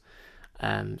knows.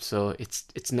 So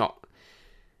it's not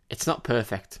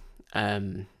perfect.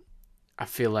 I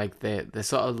feel like they're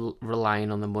sort of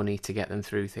relying on the money to get them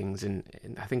through things, and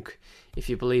I think if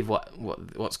you believe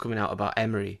what's coming out about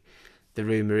Emery, the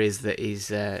rumour is that he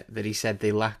said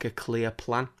they lack a clear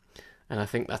plan. And I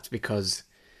think that's because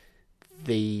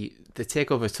the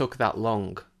takeover took that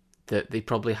long that they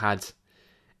probably had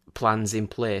plans in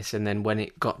place, and then when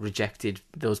it got rejected,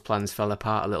 those plans fell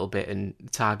apart a little bit and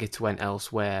targets went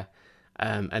elsewhere.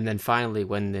 And then finally,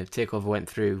 when the takeover went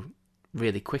through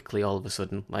really quickly, all of a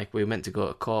sudden, like we were meant to go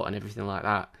to court and everything like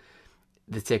that,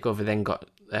 the takeover then got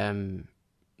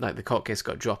like the court case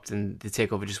got dropped, and the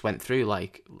takeover just went through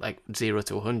like 0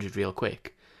 to 100 real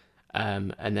quick.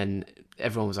 And then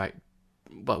everyone was like,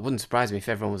 well, it wouldn't surprise me if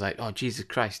everyone was like, "Oh, Jesus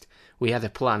Christ, we had a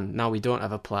plan. Now we don't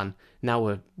have a plan.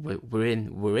 Now we're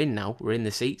in now. We're in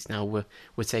the seats now. We're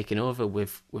taking over.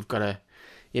 We've got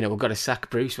to sack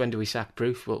Bruce. When do we sack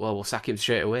Bruce? Well, we'll sack him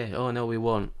straight away. Oh no, we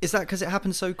won't." Is that because it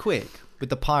happened so quick with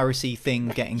the piracy thing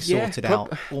getting sorted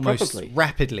out almost probably.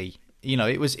 Rapidly?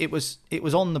 It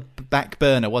was on the back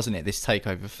burner, wasn't it? This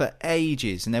takeover for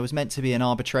ages, and there was meant to be an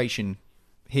arbitration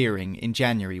hearing in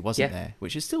January, wasn't there?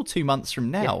 Which is still 2 months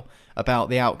from now, about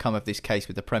the outcome of this case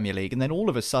with the Premier League. And then all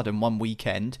of a sudden, one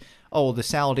weekend, the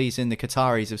Saudis and the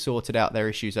Qataris have sorted out their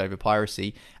issues over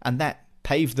piracy, and that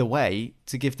paved the way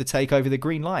to give the takeover the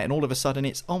green light. And all of a sudden,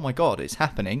 it's, oh my God, it's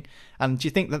happening. And do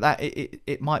you think that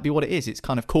it might be what it is? It's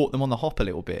kind of caught them on the hop a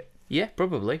little bit. Yeah,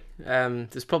 probably.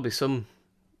 There's probably some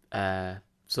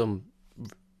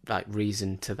like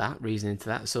reasoning to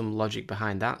that, some logic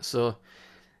behind that. So,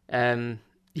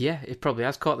 yeah, it probably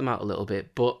has caught them out a little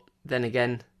bit. But then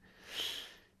again,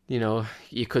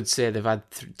 you could say they've had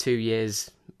 2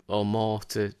 years or more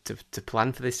to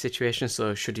plan for this situation.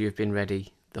 So should you have been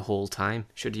ready the whole time?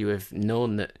 Should you have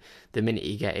known that the minute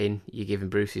you get in, you're giving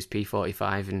Bruce his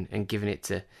P45 and giving it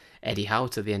to Eddie Howe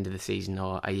to the end of the season?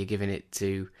 Or are you giving it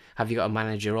to... Have you got a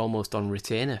manager almost on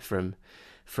retainer from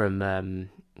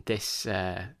this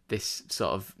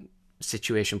sort of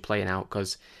situation playing out?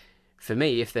 Because for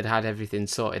me, if they'd had everything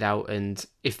sorted out, and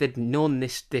if they'd known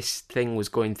this thing was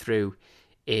going through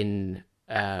in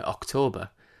October,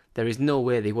 there is no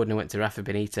way they wouldn't have went to Rafa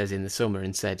Benitez in the summer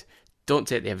and said, don't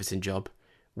take the Everton job.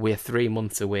 We're 3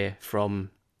 months away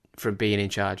from being in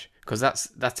charge, because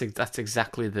that's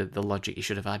exactly the logic you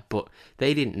should have had. But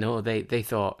they didn't know. They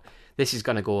thought this is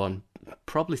going to go on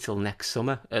probably till next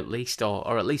summer at least,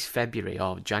 or at least February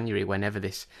or January, whenever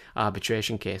this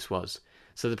arbitration case was.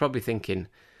 So they're probably thinking,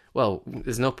 well,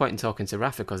 there's no point in talking to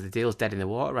Rafa because the deal's dead in the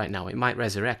water right now. It might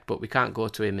resurrect, but we can't go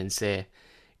to him and say,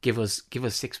 give us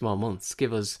 6 more months,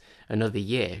 give us another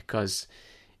year, because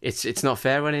it's not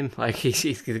fair on him. Like,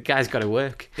 the guy's got to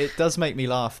work. It does make me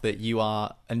laugh that you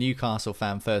are a Newcastle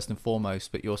fan first and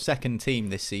foremost, but your second team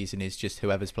this season is just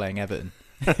whoever's playing Everton.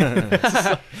 Do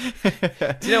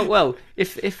you know? Well,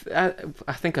 if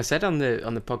I think I said on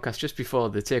the podcast just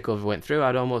before the takeover went through,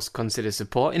 I'd almost consider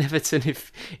supporting Everton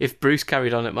if Bruce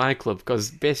carried on at my club, because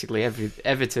basically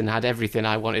Everton had everything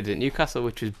I wanted at Newcastle,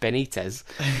 which was Benitez,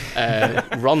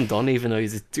 Rondon, even though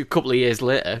he's a couple of years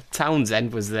later.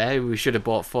 Townsend was there, who we should have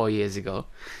bought 4 years ago.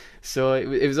 So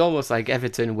it was almost like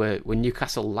Everton were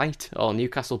Newcastle Light or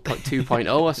Newcastle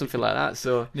 2.0 or something like that.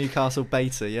 So Newcastle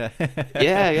Beta, yeah.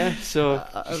 yeah. So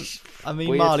I mean,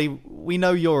 weird. Marley, we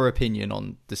know your opinion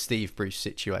on the Steve Bruce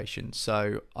situation.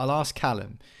 So I'll ask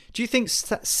Callum, do you think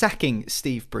sacking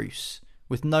Steve Bruce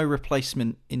with no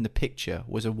replacement in the picture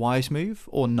was a wise move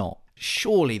or not?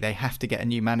 Surely they have to get a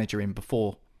new manager in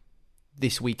before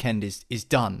this weekend is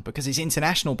done, because it's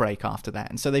international break after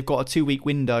that. And so they've got a 2-week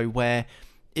window where,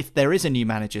 if there is a new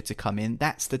manager to come in,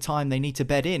 that's the time they need to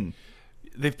bed in.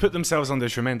 They've put themselves under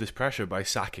tremendous pressure by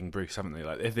sacking Bruce, haven't they?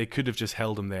 Like, if they could have just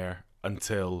held him there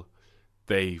until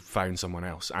they found someone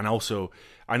else. And also,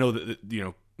 I know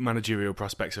that managerial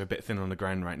prospects are a bit thin on the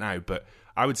ground right now, but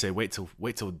I would say wait till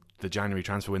the January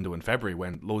transfer window in February,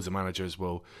 when loads of managers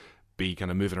will be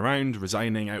kind of moving around,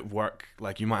 resigning, out of work.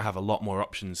 Like, you might have a lot more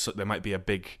options. So there might be a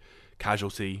big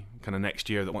casualty kind of next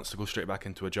year that wants to go straight back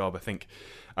into a job. I think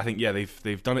yeah,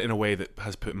 they've done it in a way that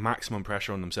has put maximum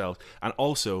pressure on themselves. And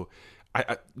also,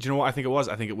 do you know what I think it was?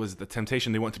 I think it was the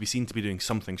temptation. They want to be seen to be doing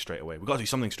something straight away. We've got to do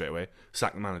something straight away.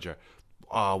 Sack the manager.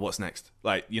 What's next?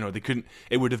 Like, they couldn't.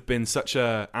 It would have been such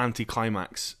a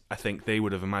anti-climax. I think they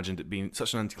would have imagined it being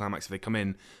such an anti-climax if they come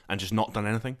in and just not done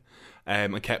anything,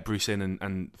 and kept Bruce in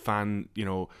and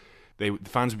the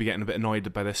fans would be getting a bit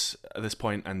annoyed by this at this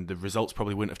point, and the results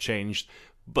probably wouldn't have changed.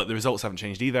 But the results haven't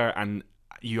changed either, and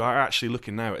you are actually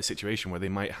looking now at a situation where they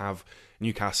might have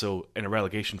Newcastle in a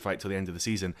relegation fight till the end of the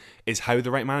season. Is Howe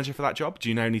the right manager for that job? Do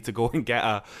you now need to go and get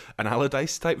an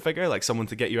Allardyce type figure, like someone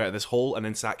to get you out of this hole and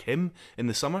then sack him in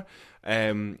the summer?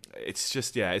 It's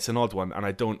just, it's an odd one, and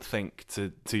I don't think,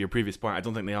 to your previous point, I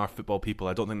don't think they are football people.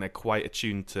 I don't think they're quite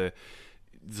attuned to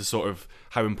the sort of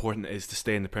how important it is to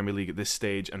stay in the Premier League at this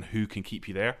stage and who can keep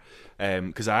you there.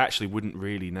 Because I actually wouldn't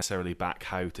really necessarily back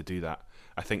Howe to do that.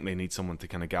 I think they need someone to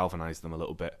kind of galvanise them a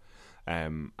little bit.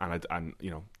 Where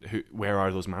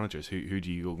are those managers? Who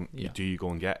do you go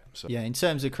and get? So. Yeah, in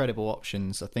terms of credible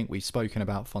options, I think we've spoken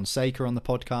about Fonseca on the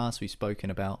podcast. We've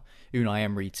spoken about Unai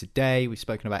Emery today. We've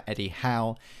spoken about Eddie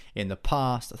Howe in the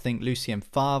past. I think Lucien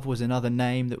Favre was another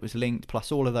name that was linked,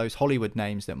 plus all of those Hollywood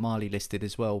names that Marley listed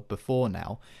as well before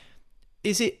now.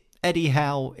 Is it Eddie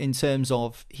Howe in terms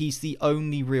of he's the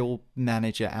only real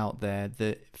manager out there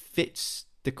that fits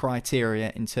the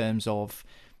criteria in terms of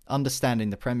understanding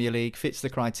the Premier League, fits the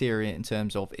criteria in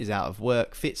terms of is out of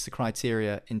work, fits the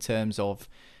criteria in terms of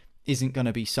isn't going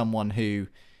to be someone who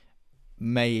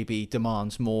maybe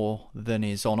demands more than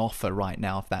is on offer right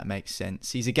now, if that makes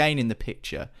sense? He's again in the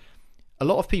picture. A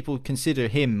lot of people consider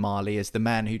him, Marley, as the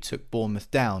man who took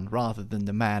Bournemouth down rather than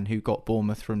the man who got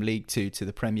Bournemouth from League 2 to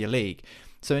the Premier League.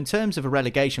 So in terms of a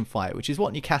relegation fight, which is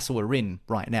what Newcastle are in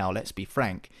right now, let's be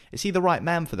frank, is he the right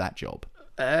man for that job?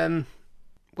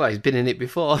 Well, he's been in it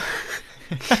before,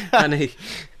 and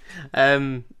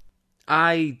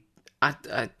I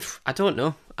don't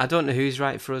know. I don't know who's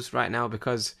right for us right now,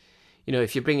 because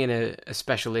if you bring in a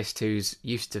specialist who's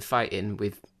used to fighting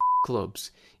with clubs,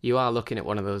 you are looking at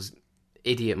one of those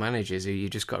idiot managers who you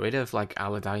just got rid of, like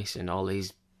Allardyce and all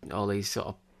these sort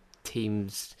of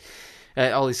teams.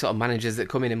 All these sort of managers that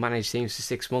come in and manage teams for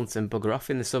 6 months and bugger off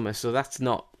in the summer. So that's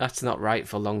not right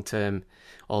for long-term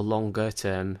or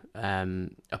longer-term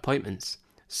appointments.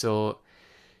 So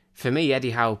for me,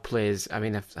 Eddie Howe plays... I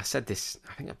mean, I said this...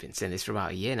 I think I've been saying this for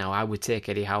about a year now. I would take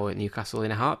Eddie Howe at Newcastle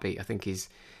in a heartbeat. I think his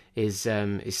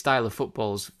style of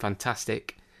football's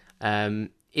fantastic.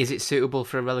 Is it suitable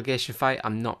for a relegation fight?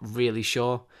 I'm not really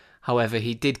sure. However,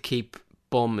 he did keep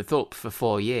Bournemouth up for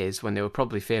 4 years when they were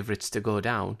probably favourites to go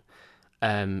down.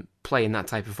 Playing that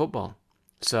type of football.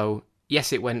 So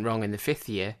yes, it went wrong in the 5th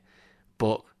year,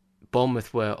 but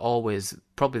Bournemouth were always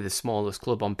probably the smallest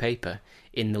club on paper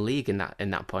in the league in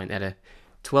that point. They had a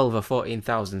 12 or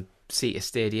 14,000 seater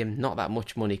stadium, not that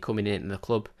much money coming into the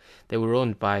club. They were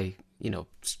owned by,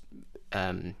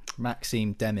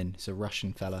 Maxim Demin is a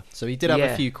Russian fella, so he did have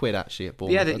a few quid actually at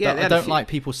Bournemouth. I don't like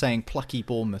people saying plucky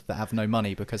Bournemouth that have no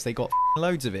money, because they got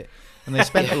loads of it and they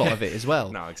spent a lot of it as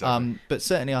well. No, exactly. But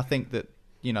certainly I think that,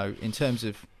 in terms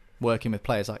of working with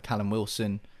players like Callum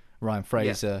Wilson, Ryan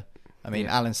Fraser,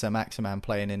 Alan Saint-Maximin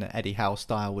playing in an Eddie Howe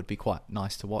style would be quite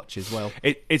nice to watch as well.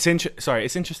 It's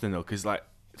interesting though, because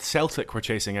Celtic were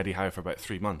chasing Eddie Howe for about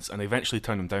 3 months, and they eventually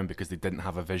turned him down because they didn't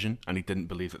have a vision and he didn't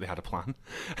believe that they had a plan.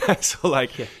 So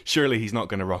surely he's not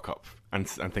going to rock up and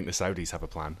think the Saudis have a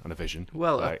plan and a vision.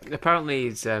 Well,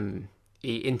 apparently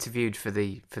he interviewed for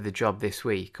the job this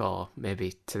week, or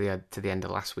maybe to the end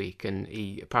of last week, and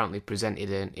he apparently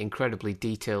presented an incredibly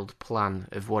detailed plan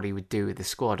of what he would do with the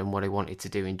squad and what he wanted to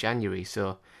do in January.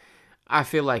 So I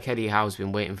feel like Eddie Howe's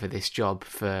been waiting for this job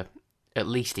for at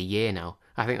least a year now.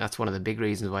 I think that's one of the big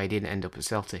reasons why he didn't end up at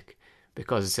Celtic,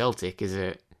 because Celtic is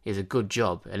a good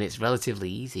job and it's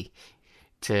relatively easy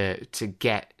to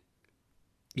get,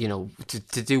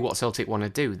 to do what Celtic want to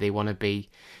do. They want to be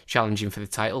challenging for the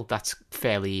title. That's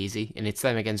fairly easy, and it's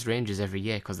them against Rangers every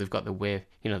year because they've got the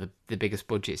biggest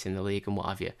budgets in the league and what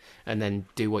have you, and then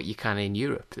do what you can in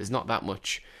Europe. There's not that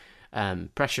much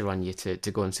pressure on you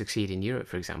to go and succeed in Europe,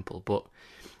 for example, but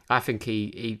I think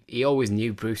he always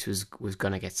knew Bruce was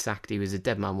going to get sacked. He was a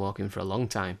dead man walking for a long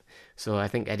time. So I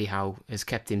think Eddie Howe has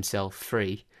kept himself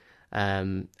free.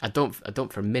 I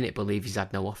don't for a minute believe he's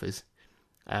had no offers.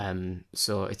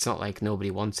 So it's not like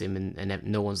nobody wants him and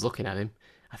no one's looking at him.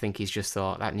 I think he's just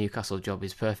thought that Newcastle job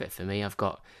is perfect for me. I've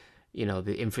got,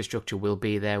 the infrastructure will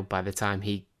be there by the time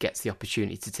he gets the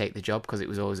opportunity to take the job, because it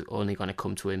was always only going to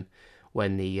come to him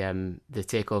when the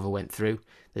takeover went through.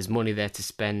 There's money there to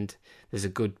spend. There's a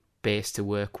good base to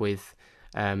work with.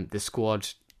 The squad,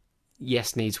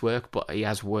 yes, needs work, but he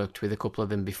has worked with a couple of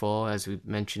them before, as we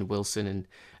mentioned, Wilson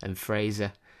and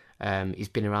Fraser. He's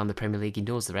been around the Premier League. He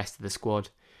knows the rest of the squad.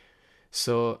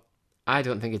 So I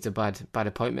don't think it's a bad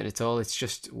appointment at all. It's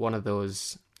just one of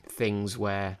those things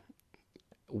where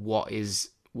what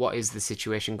is the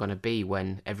situation going to be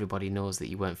when everybody knows that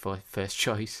you weren't first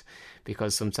choice?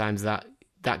 Because sometimes that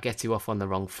gets you off on the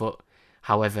wrong foot.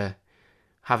 However,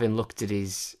 having looked at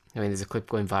there's a clip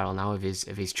going viral now of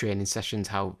his training sessions,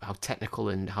 how technical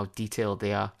and how detailed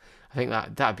they are. I think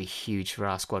that'd be huge for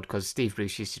our squad, because Steve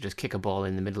Bruce used to just kick a ball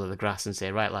in the middle of the grass and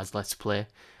say, "Right, lads, let's play,"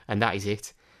 and that is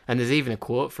it. And there's even a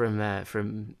quote from the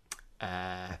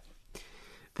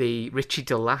Richie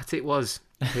Delat, it was,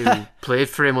 who played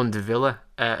for him under Villa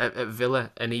at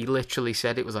Villa, and he literally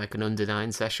said it was like an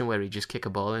under-9 session where he'd just kick a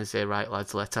ball in and say, "Right,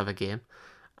 lads, let's have a game."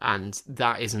 And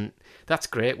that's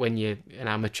great when you're an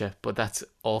amateur, but that's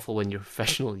awful when you're a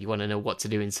professional. You want to know what to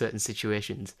do in certain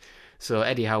situations. So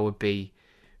Eddie Howe would be,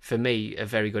 for me, a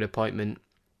very good appointment.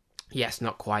 Yes,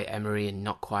 not quite Emery and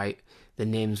not quite the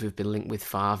names we've been linked with,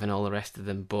 Favre and all the rest of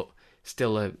them, but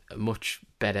still a much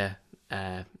better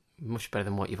than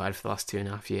what you've had for the last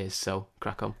 2.5 years. So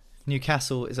crack on.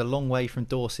 Newcastle is a long way from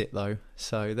Dorset, though,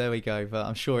 so there we go. But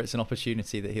I'm sure it's an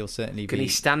opportunity that he'll certainly be. Can he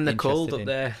stand the cold up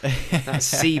there? That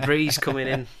sea breeze coming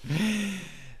in.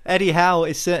 Eddie Howe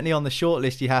is certainly on the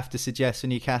shortlist, you have to suggest, for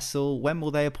Newcastle. When will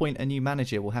they appoint a new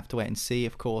manager? We'll have to wait and see,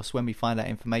 of course. When we find out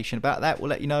information about that, we'll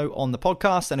let you know on the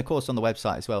podcast and, of course, on the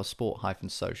website as well,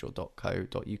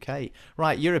 sport-social.co.uk.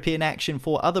 Right, European action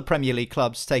for other Premier League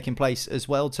clubs taking place as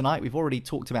well tonight. We've already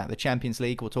talked about the Champions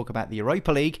League. We'll talk about the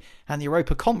Europa League and the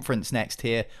Europa Conference next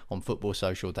here on Football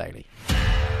Social Daily.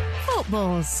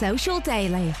 Football Social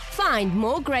Daily. Find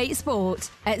more great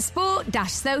sport at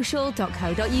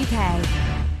sport-social.co.uk.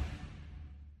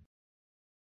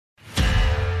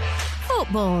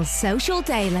 Football Social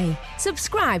Daily.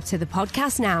 Subscribe to the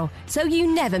podcast now so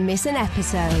you never miss an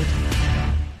episode.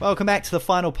 Welcome back to the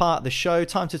final part of the show.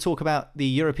 Time to talk about the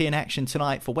European action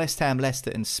tonight for West Ham,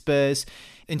 Leicester and Spurs.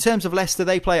 In terms of Leicester,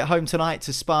 they play at home tonight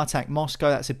to Spartak Moscow.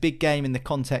 That's a big game in the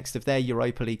context of their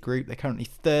Europa League group. They're currently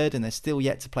third and they're still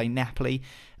yet to play Napoli.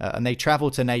 And they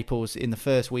travel to Naples in the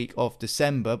first week of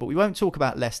December. But we won't talk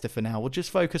about Leicester for now. We'll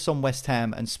just focus on West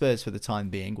Ham and Spurs for the time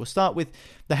being. We'll start with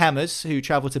the Hammers, who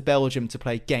travel to Belgium to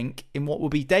play Genk in what will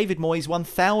be David Moyes'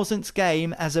 1,000th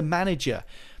game as a manager.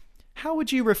 How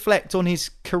would you reflect on his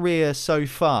career so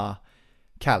far,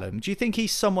 Callum? Do you think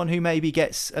he's someone who maybe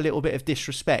gets a little bit of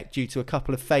disrespect due to a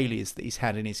couple of failures that he's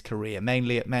had in his career,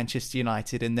 mainly at Manchester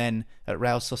United and then at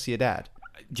Real Sociedad?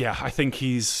 Yeah, I think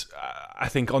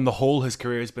on the whole his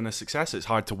career has been a success. It's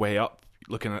hard to weigh up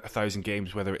looking at 1,000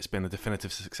 games, whether it's been a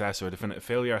definitive success or a definitive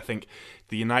failure. I think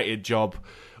the United job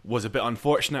was a bit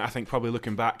unfortunate. I think probably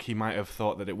looking back, he might have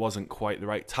thought that it wasn't quite the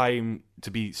right time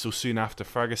to be so soon after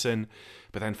Ferguson,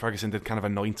 but then Ferguson did kind of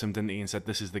anoint him, didn't he, and said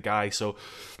this is the guy. So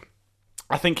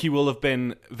I think he will have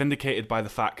been vindicated by the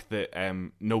fact that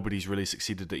nobody's really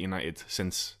succeeded at United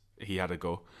since he had a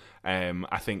go.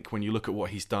 I think when you look at what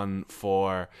he's done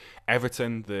for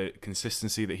Everton, the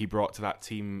consistency that he brought to that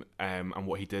team, and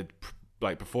what he did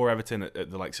like before Everton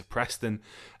at the likes of Preston,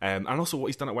 and also what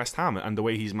he's done at West Ham, and the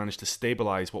way he's managed to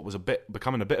stabilise what was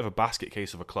becoming a bit of a basket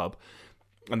case of a club.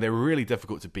 And they're really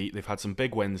difficult to beat. They've had some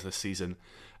big wins this season.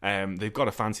 They've got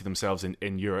to fancy themselves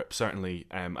in Europe, certainly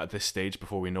at this stage,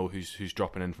 before we know who's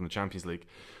dropping in from the Champions League.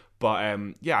 But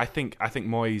I think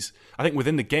Moyes,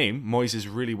 within the game, Moyes is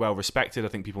really well respected. I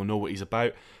think people know what he's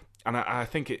about. And I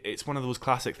think it's one of those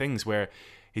classic things where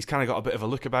he's kind of got a bit of a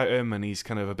look about him, and he's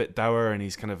kind of a bit dour, and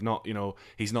he's kind of not,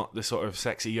 he's not the sort of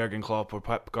sexy Jurgen Klopp or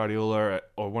Pep Guardiola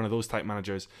or one of those type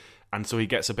managers. And so he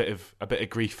gets a bit of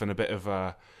grief and a bit of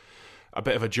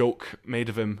a joke made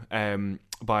of him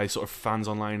by sort of fans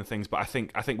online and things. But I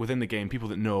think within the game, people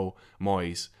that know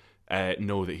Moyes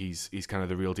know that he's kind of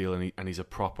the real deal, and he's a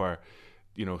proper,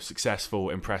 successful,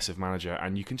 impressive manager.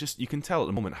 And you can tell at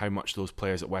the moment how much those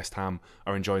players at West Ham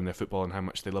are enjoying their football and how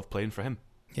much they love playing for him.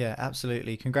 Yeah,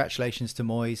 absolutely. Congratulations to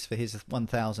Moyes for his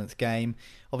 1,000th game.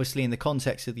 Obviously, in the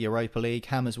context of the Europa League,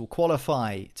 Hammers will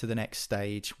qualify to the next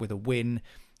stage with a win,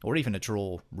 or even a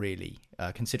draw, really,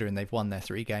 considering they've won their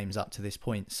 3 games up to this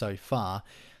point so far.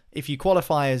 If you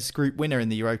qualify as group winner in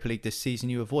the Europa League this season,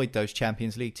 you avoid those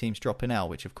Champions League teams dropping out,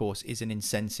 which of course is an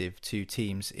incentive to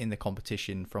teams in the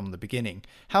competition from the beginning.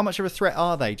 How much of a threat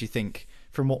are they, do you think,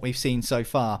 from what we've seen so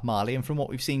far, Marley, and from what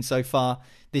we've seen so far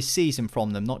this season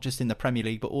from them, not just in the Premier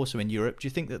League, but also in Europe? Do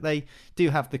you think that they do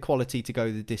have the quality to go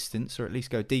the distance, or at least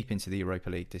go deep into the Europa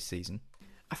League this season?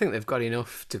 I think they've got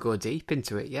enough to go deep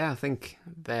into it. Yeah, I think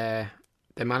they're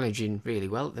managing really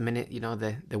well at the minute.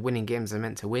 They're winning games they're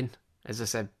meant to win. As I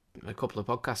said a couple of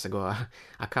podcasts ago,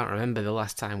 I can't remember the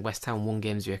last time West Ham won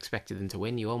games you expected them to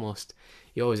win. You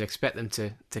always expect them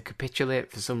to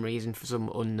capitulate for some reason, for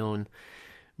some unknown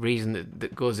reason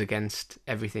that goes against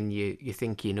everything you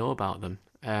think you know about them.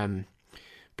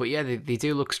 But yeah, they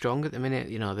do look strong at the minute.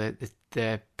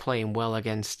 They're playing well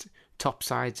against top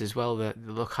sides as well. They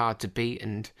look hard to beat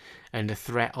and a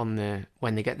threat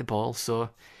when they get the ball. So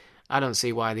I don't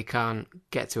see why they can't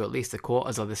get to at least the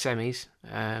quarters or the semis.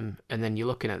 And then you're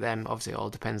looking at them, obviously it all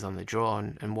depends on the draw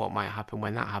and what might happen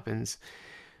when that happens.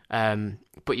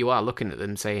 But you are looking at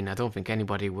them saying, I don't think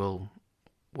anybody will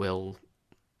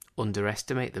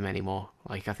underestimate them anymore.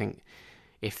 Like, I think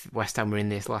if West Ham were in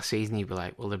this last season, you'd be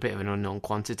like, well, they're a bit of an unknown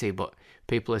quantity, but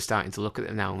people are starting to look at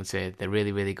them now and say they're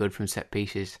really, really good from set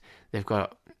pieces. They've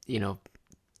got,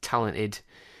 talented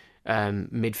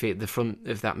midfield, the front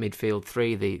of that midfield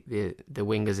three, the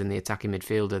wingers and the attacking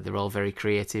midfielder, they're all very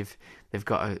creative. They've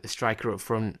got a striker up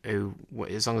front who,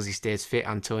 as long as he stays fit,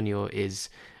 Antonio is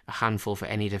a handful for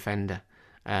any defender.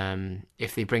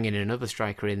 If they bring in another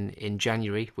striker in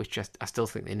January, which I still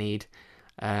think they need,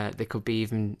 they could be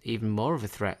even more of a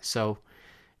threat. So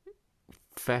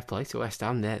fair play to West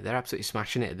Ham. They're absolutely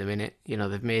smashing it at the minute.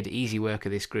 They've made easy work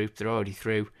of this group. They're already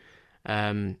through,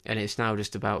 and it's now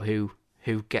just about who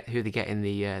they get in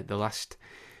the last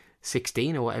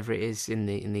 16 or whatever it is in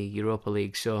the Europa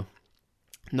League. So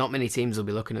not many teams will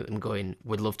be looking at them going,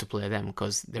 would love to play them,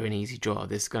 because they're an easy draw.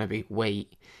 There's going to be way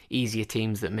easier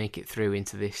teams that make it through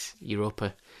into this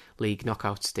Europa League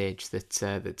knockout stage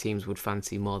that teams would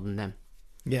fancy more than them.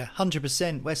 Yeah,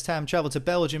 100%. West Ham travel to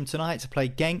Belgium tonight to play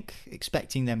Genk,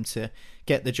 expecting them to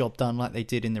get the job done like they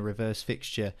did in the reverse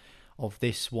fixture of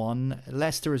this one.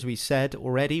 Leicester, as we said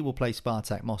already, will play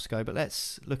Spartak Moscow, but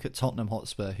let's look at Tottenham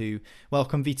Hotspur, who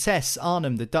welcome Vitesse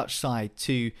Arnhem, the Dutch side,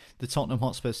 to the Tottenham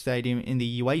Hotspur Stadium in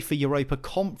the UEFA Europa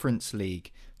Conference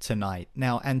League tonight.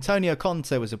 Now, Antonio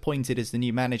Conte was appointed as the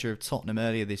new manager of Tottenham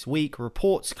earlier this week.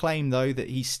 Reports claim, though, that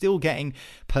he's still getting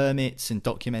permits and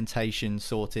documentation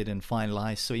sorted and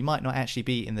finalised, so he might not actually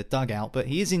be in the dugout, but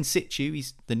he is in situ.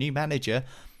 He's the new manager.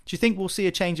 Do you think we'll see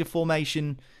a change of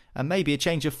formation and maybe a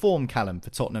change of form, Callum, for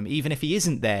Tottenham, even if he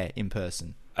isn't there in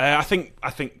person? I think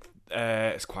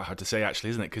it's quite hard to say,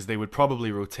 actually, isn't it? Because they would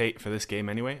probably rotate for this game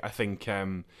anyway. I think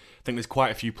there's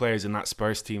quite a few players in that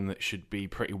Spurs team that should be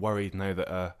pretty worried now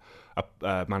that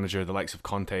a manager the likes of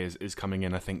Conte is coming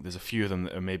in. I think there's a few of them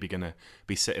that are maybe going to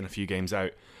be sitting a few games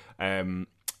out.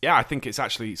 I think it's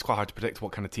quite hard to predict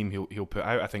what kind of team he'll put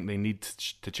out. I think they need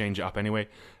to change it up anyway.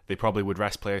 They probably would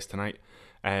rest players tonight.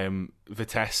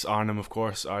 Vitesse Arnhem, of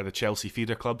course, are the Chelsea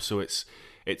feeder club, so it's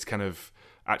kind of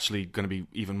actually going to be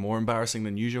even more embarrassing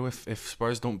than usual if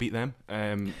Spurs don't beat them,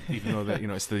 even though that,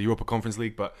 it's the Europa Conference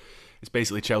League, but it's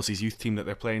basically Chelsea's youth team that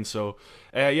they're playing. So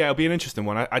it'll be an interesting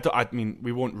one. I mean,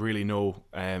 we won't really know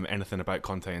anything about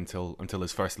Conte until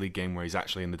his first league game where he's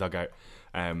actually in the dugout,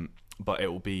 but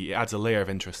it adds a layer of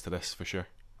interest to this for sure.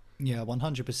 Yeah,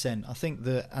 100%. I think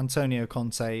that Antonio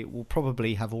Conte will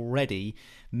probably have already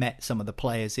met some of the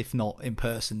players, if not in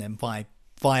person, then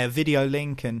via video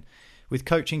link and with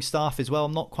coaching staff as well.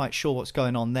 I'm not quite sure what's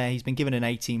going on there. He's been given an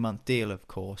 18-month deal, of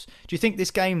course. Do you think this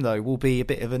game, though, will be a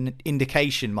bit of an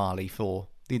indication, Marley, for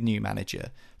the new manager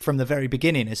from the very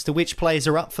beginning as to which players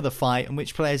are up for the fight and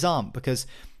which players aren't? Because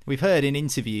we've heard in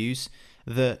interviews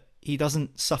that he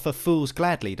doesn't suffer fools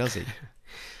gladly, does he?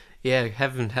 Yeah,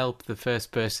 heaven help the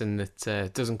first person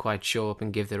that doesn't quite show up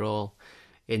and give their all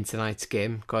in tonight's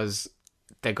game, because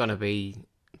they're going to be,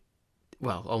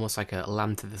 well, almost like a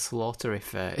lamb to the slaughter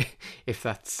if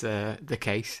that's the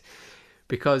case.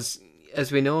 Because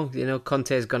as we know,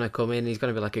 Conte's going to come in. He's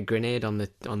going to be like a grenade on the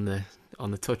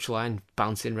touchline,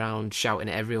 bouncing around, shouting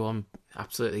at everyone,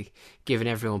 absolutely giving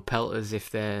everyone pelters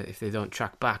if they don't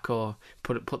track back or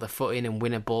put their foot in and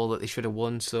win a ball that they should have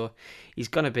won. So he's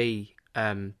going to be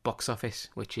box office,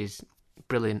 which is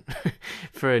brilliant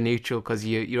for a neutral, because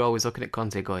you're always looking at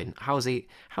Conte going, how's he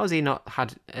not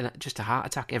had just a heart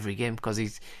attack every game?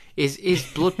 Because his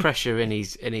blood pressure and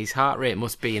his heart rate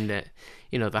must be in the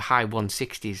high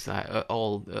 160s at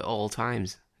all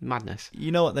times. Madness.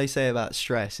 You know what they say about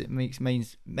stress? It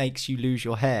makes you lose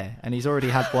your hair, and he's already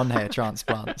had one hair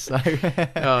transplant. So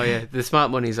oh yeah, the smart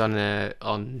money's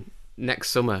on next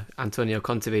summer, Antonio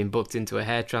Conte being booked into a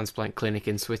hair transplant clinic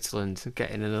in Switzerland,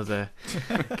 getting another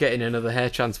hair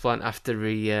transplant after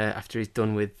he's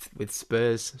done with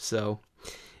Spurs. So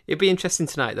it'll be interesting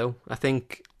tonight, though. I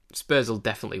think Spurs will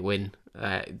definitely win.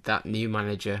 That new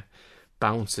manager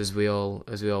bounce, as we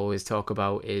always talk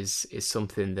about, is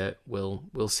something that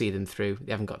will see them through.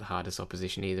 They haven't got the hardest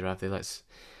opposition either, have they?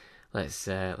 Let's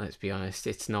be honest.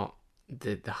 It's not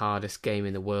the hardest game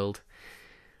in the world.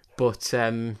 But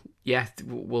yeah,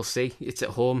 we'll see. It's at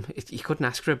home. You couldn't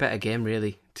ask for a better game,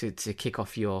 really, to kick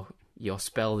off your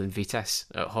spell in Vitesse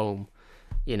at home.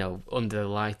 Under the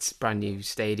lights, brand new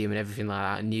stadium and everything like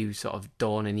that. A new sort of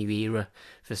dawn, a new era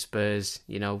for Spurs.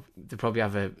 They probably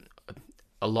have a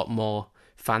lot more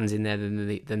fans in there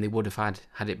than they would have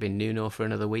had it been Nuno for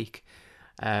another week.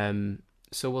 So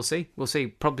we'll see.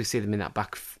 Probably see them in that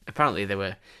back. Apparently they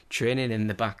were training in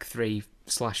the back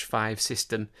 3/5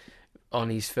 system on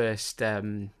his first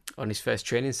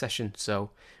training session, so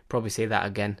probably see that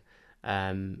again,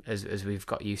 as we've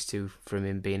got used to from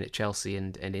him being at Chelsea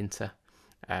and Inter,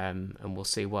 and we'll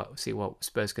see what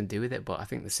Spurs can do with it. But I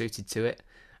think they're suited to it,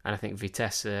 and I think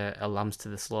Vitesse are lambs to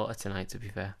the slaughter tonight, to be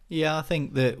fair. Yeah, I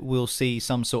think that we'll see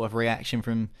some sort of reaction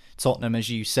from Tottenham, as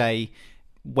you say,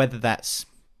 whether that's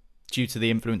due to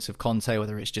the influence of Conte,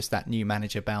 whether it's just that new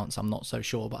manager bounce, I'm not so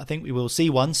sure, but I think we will see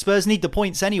one. Spurs need the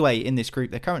points anyway in this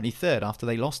group. They're currently third after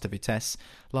they lost to Vitesse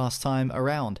last time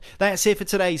around. That's it for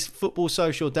today's Football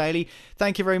Social Daily.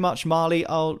 Thank you very much, Marley.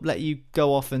 I'll let you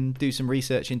go off and do some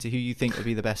research into who you think would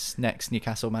be the best next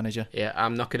Newcastle manager. Yeah,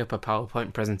 I'm knocking up a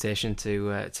PowerPoint presentation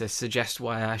to suggest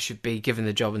why I should be given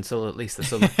the job until at least the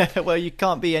summer. Well, you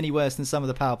can't be any worse than some of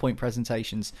the PowerPoint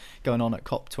presentations going on at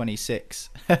COP26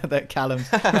 that Callum's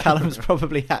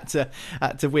probably had to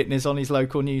witness on his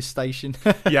local news station.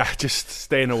 Yeah, just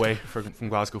staying away from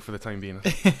Glasgow for the time being.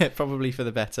 Probably for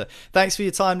the better. Thanks for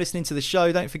your time listening to the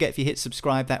show. Don't forget, if you hit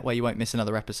subscribe, that way you won't miss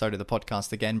another episode of the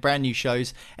podcast again. Brand new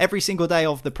shows every single day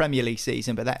of the Premier League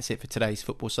season. But that's it for today's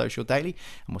Football Social Daily,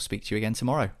 and we'll speak to you again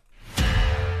tomorrow.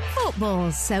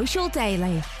 Football Social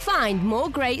Daily. Find more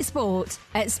great sport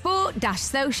at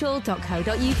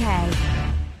sport-social.co.uk.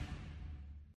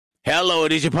 Hello,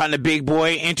 it is your partner Big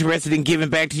Boy, interested in giving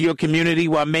back to your community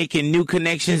while making new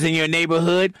connections in your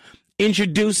neighborhood?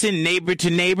 Introducing Neighbor to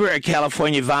Neighbor, a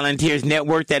California volunteers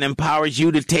network that empowers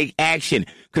you to take action,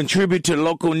 contribute to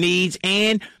local needs,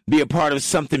 and be a part of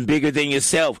something bigger than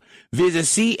yourself. Visit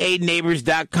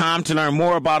C8Neighbors.com to learn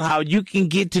more about how you can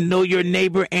get to know your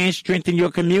neighbor and strengthen your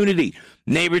community.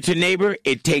 Neighbor to Neighbor,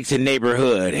 it takes a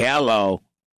neighborhood. Hello,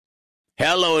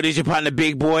 it is your partner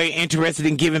Big Boy, interested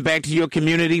in giving back to your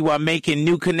community while making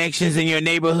new connections in your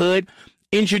neighborhood?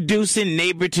 Introducing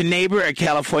Neighbor to Neighbor, a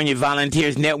California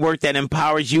volunteers network that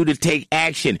empowers you to take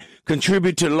action,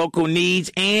 contribute to local needs,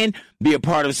 and be a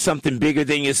part of something bigger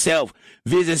than yourself.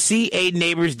 Visit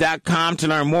C8Neighbors.com to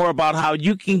learn more about how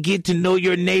you can get to know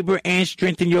your neighbor and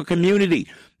strengthen your community.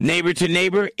 Neighbor to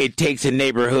Neighbor, it takes a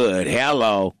neighborhood.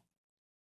 Hello,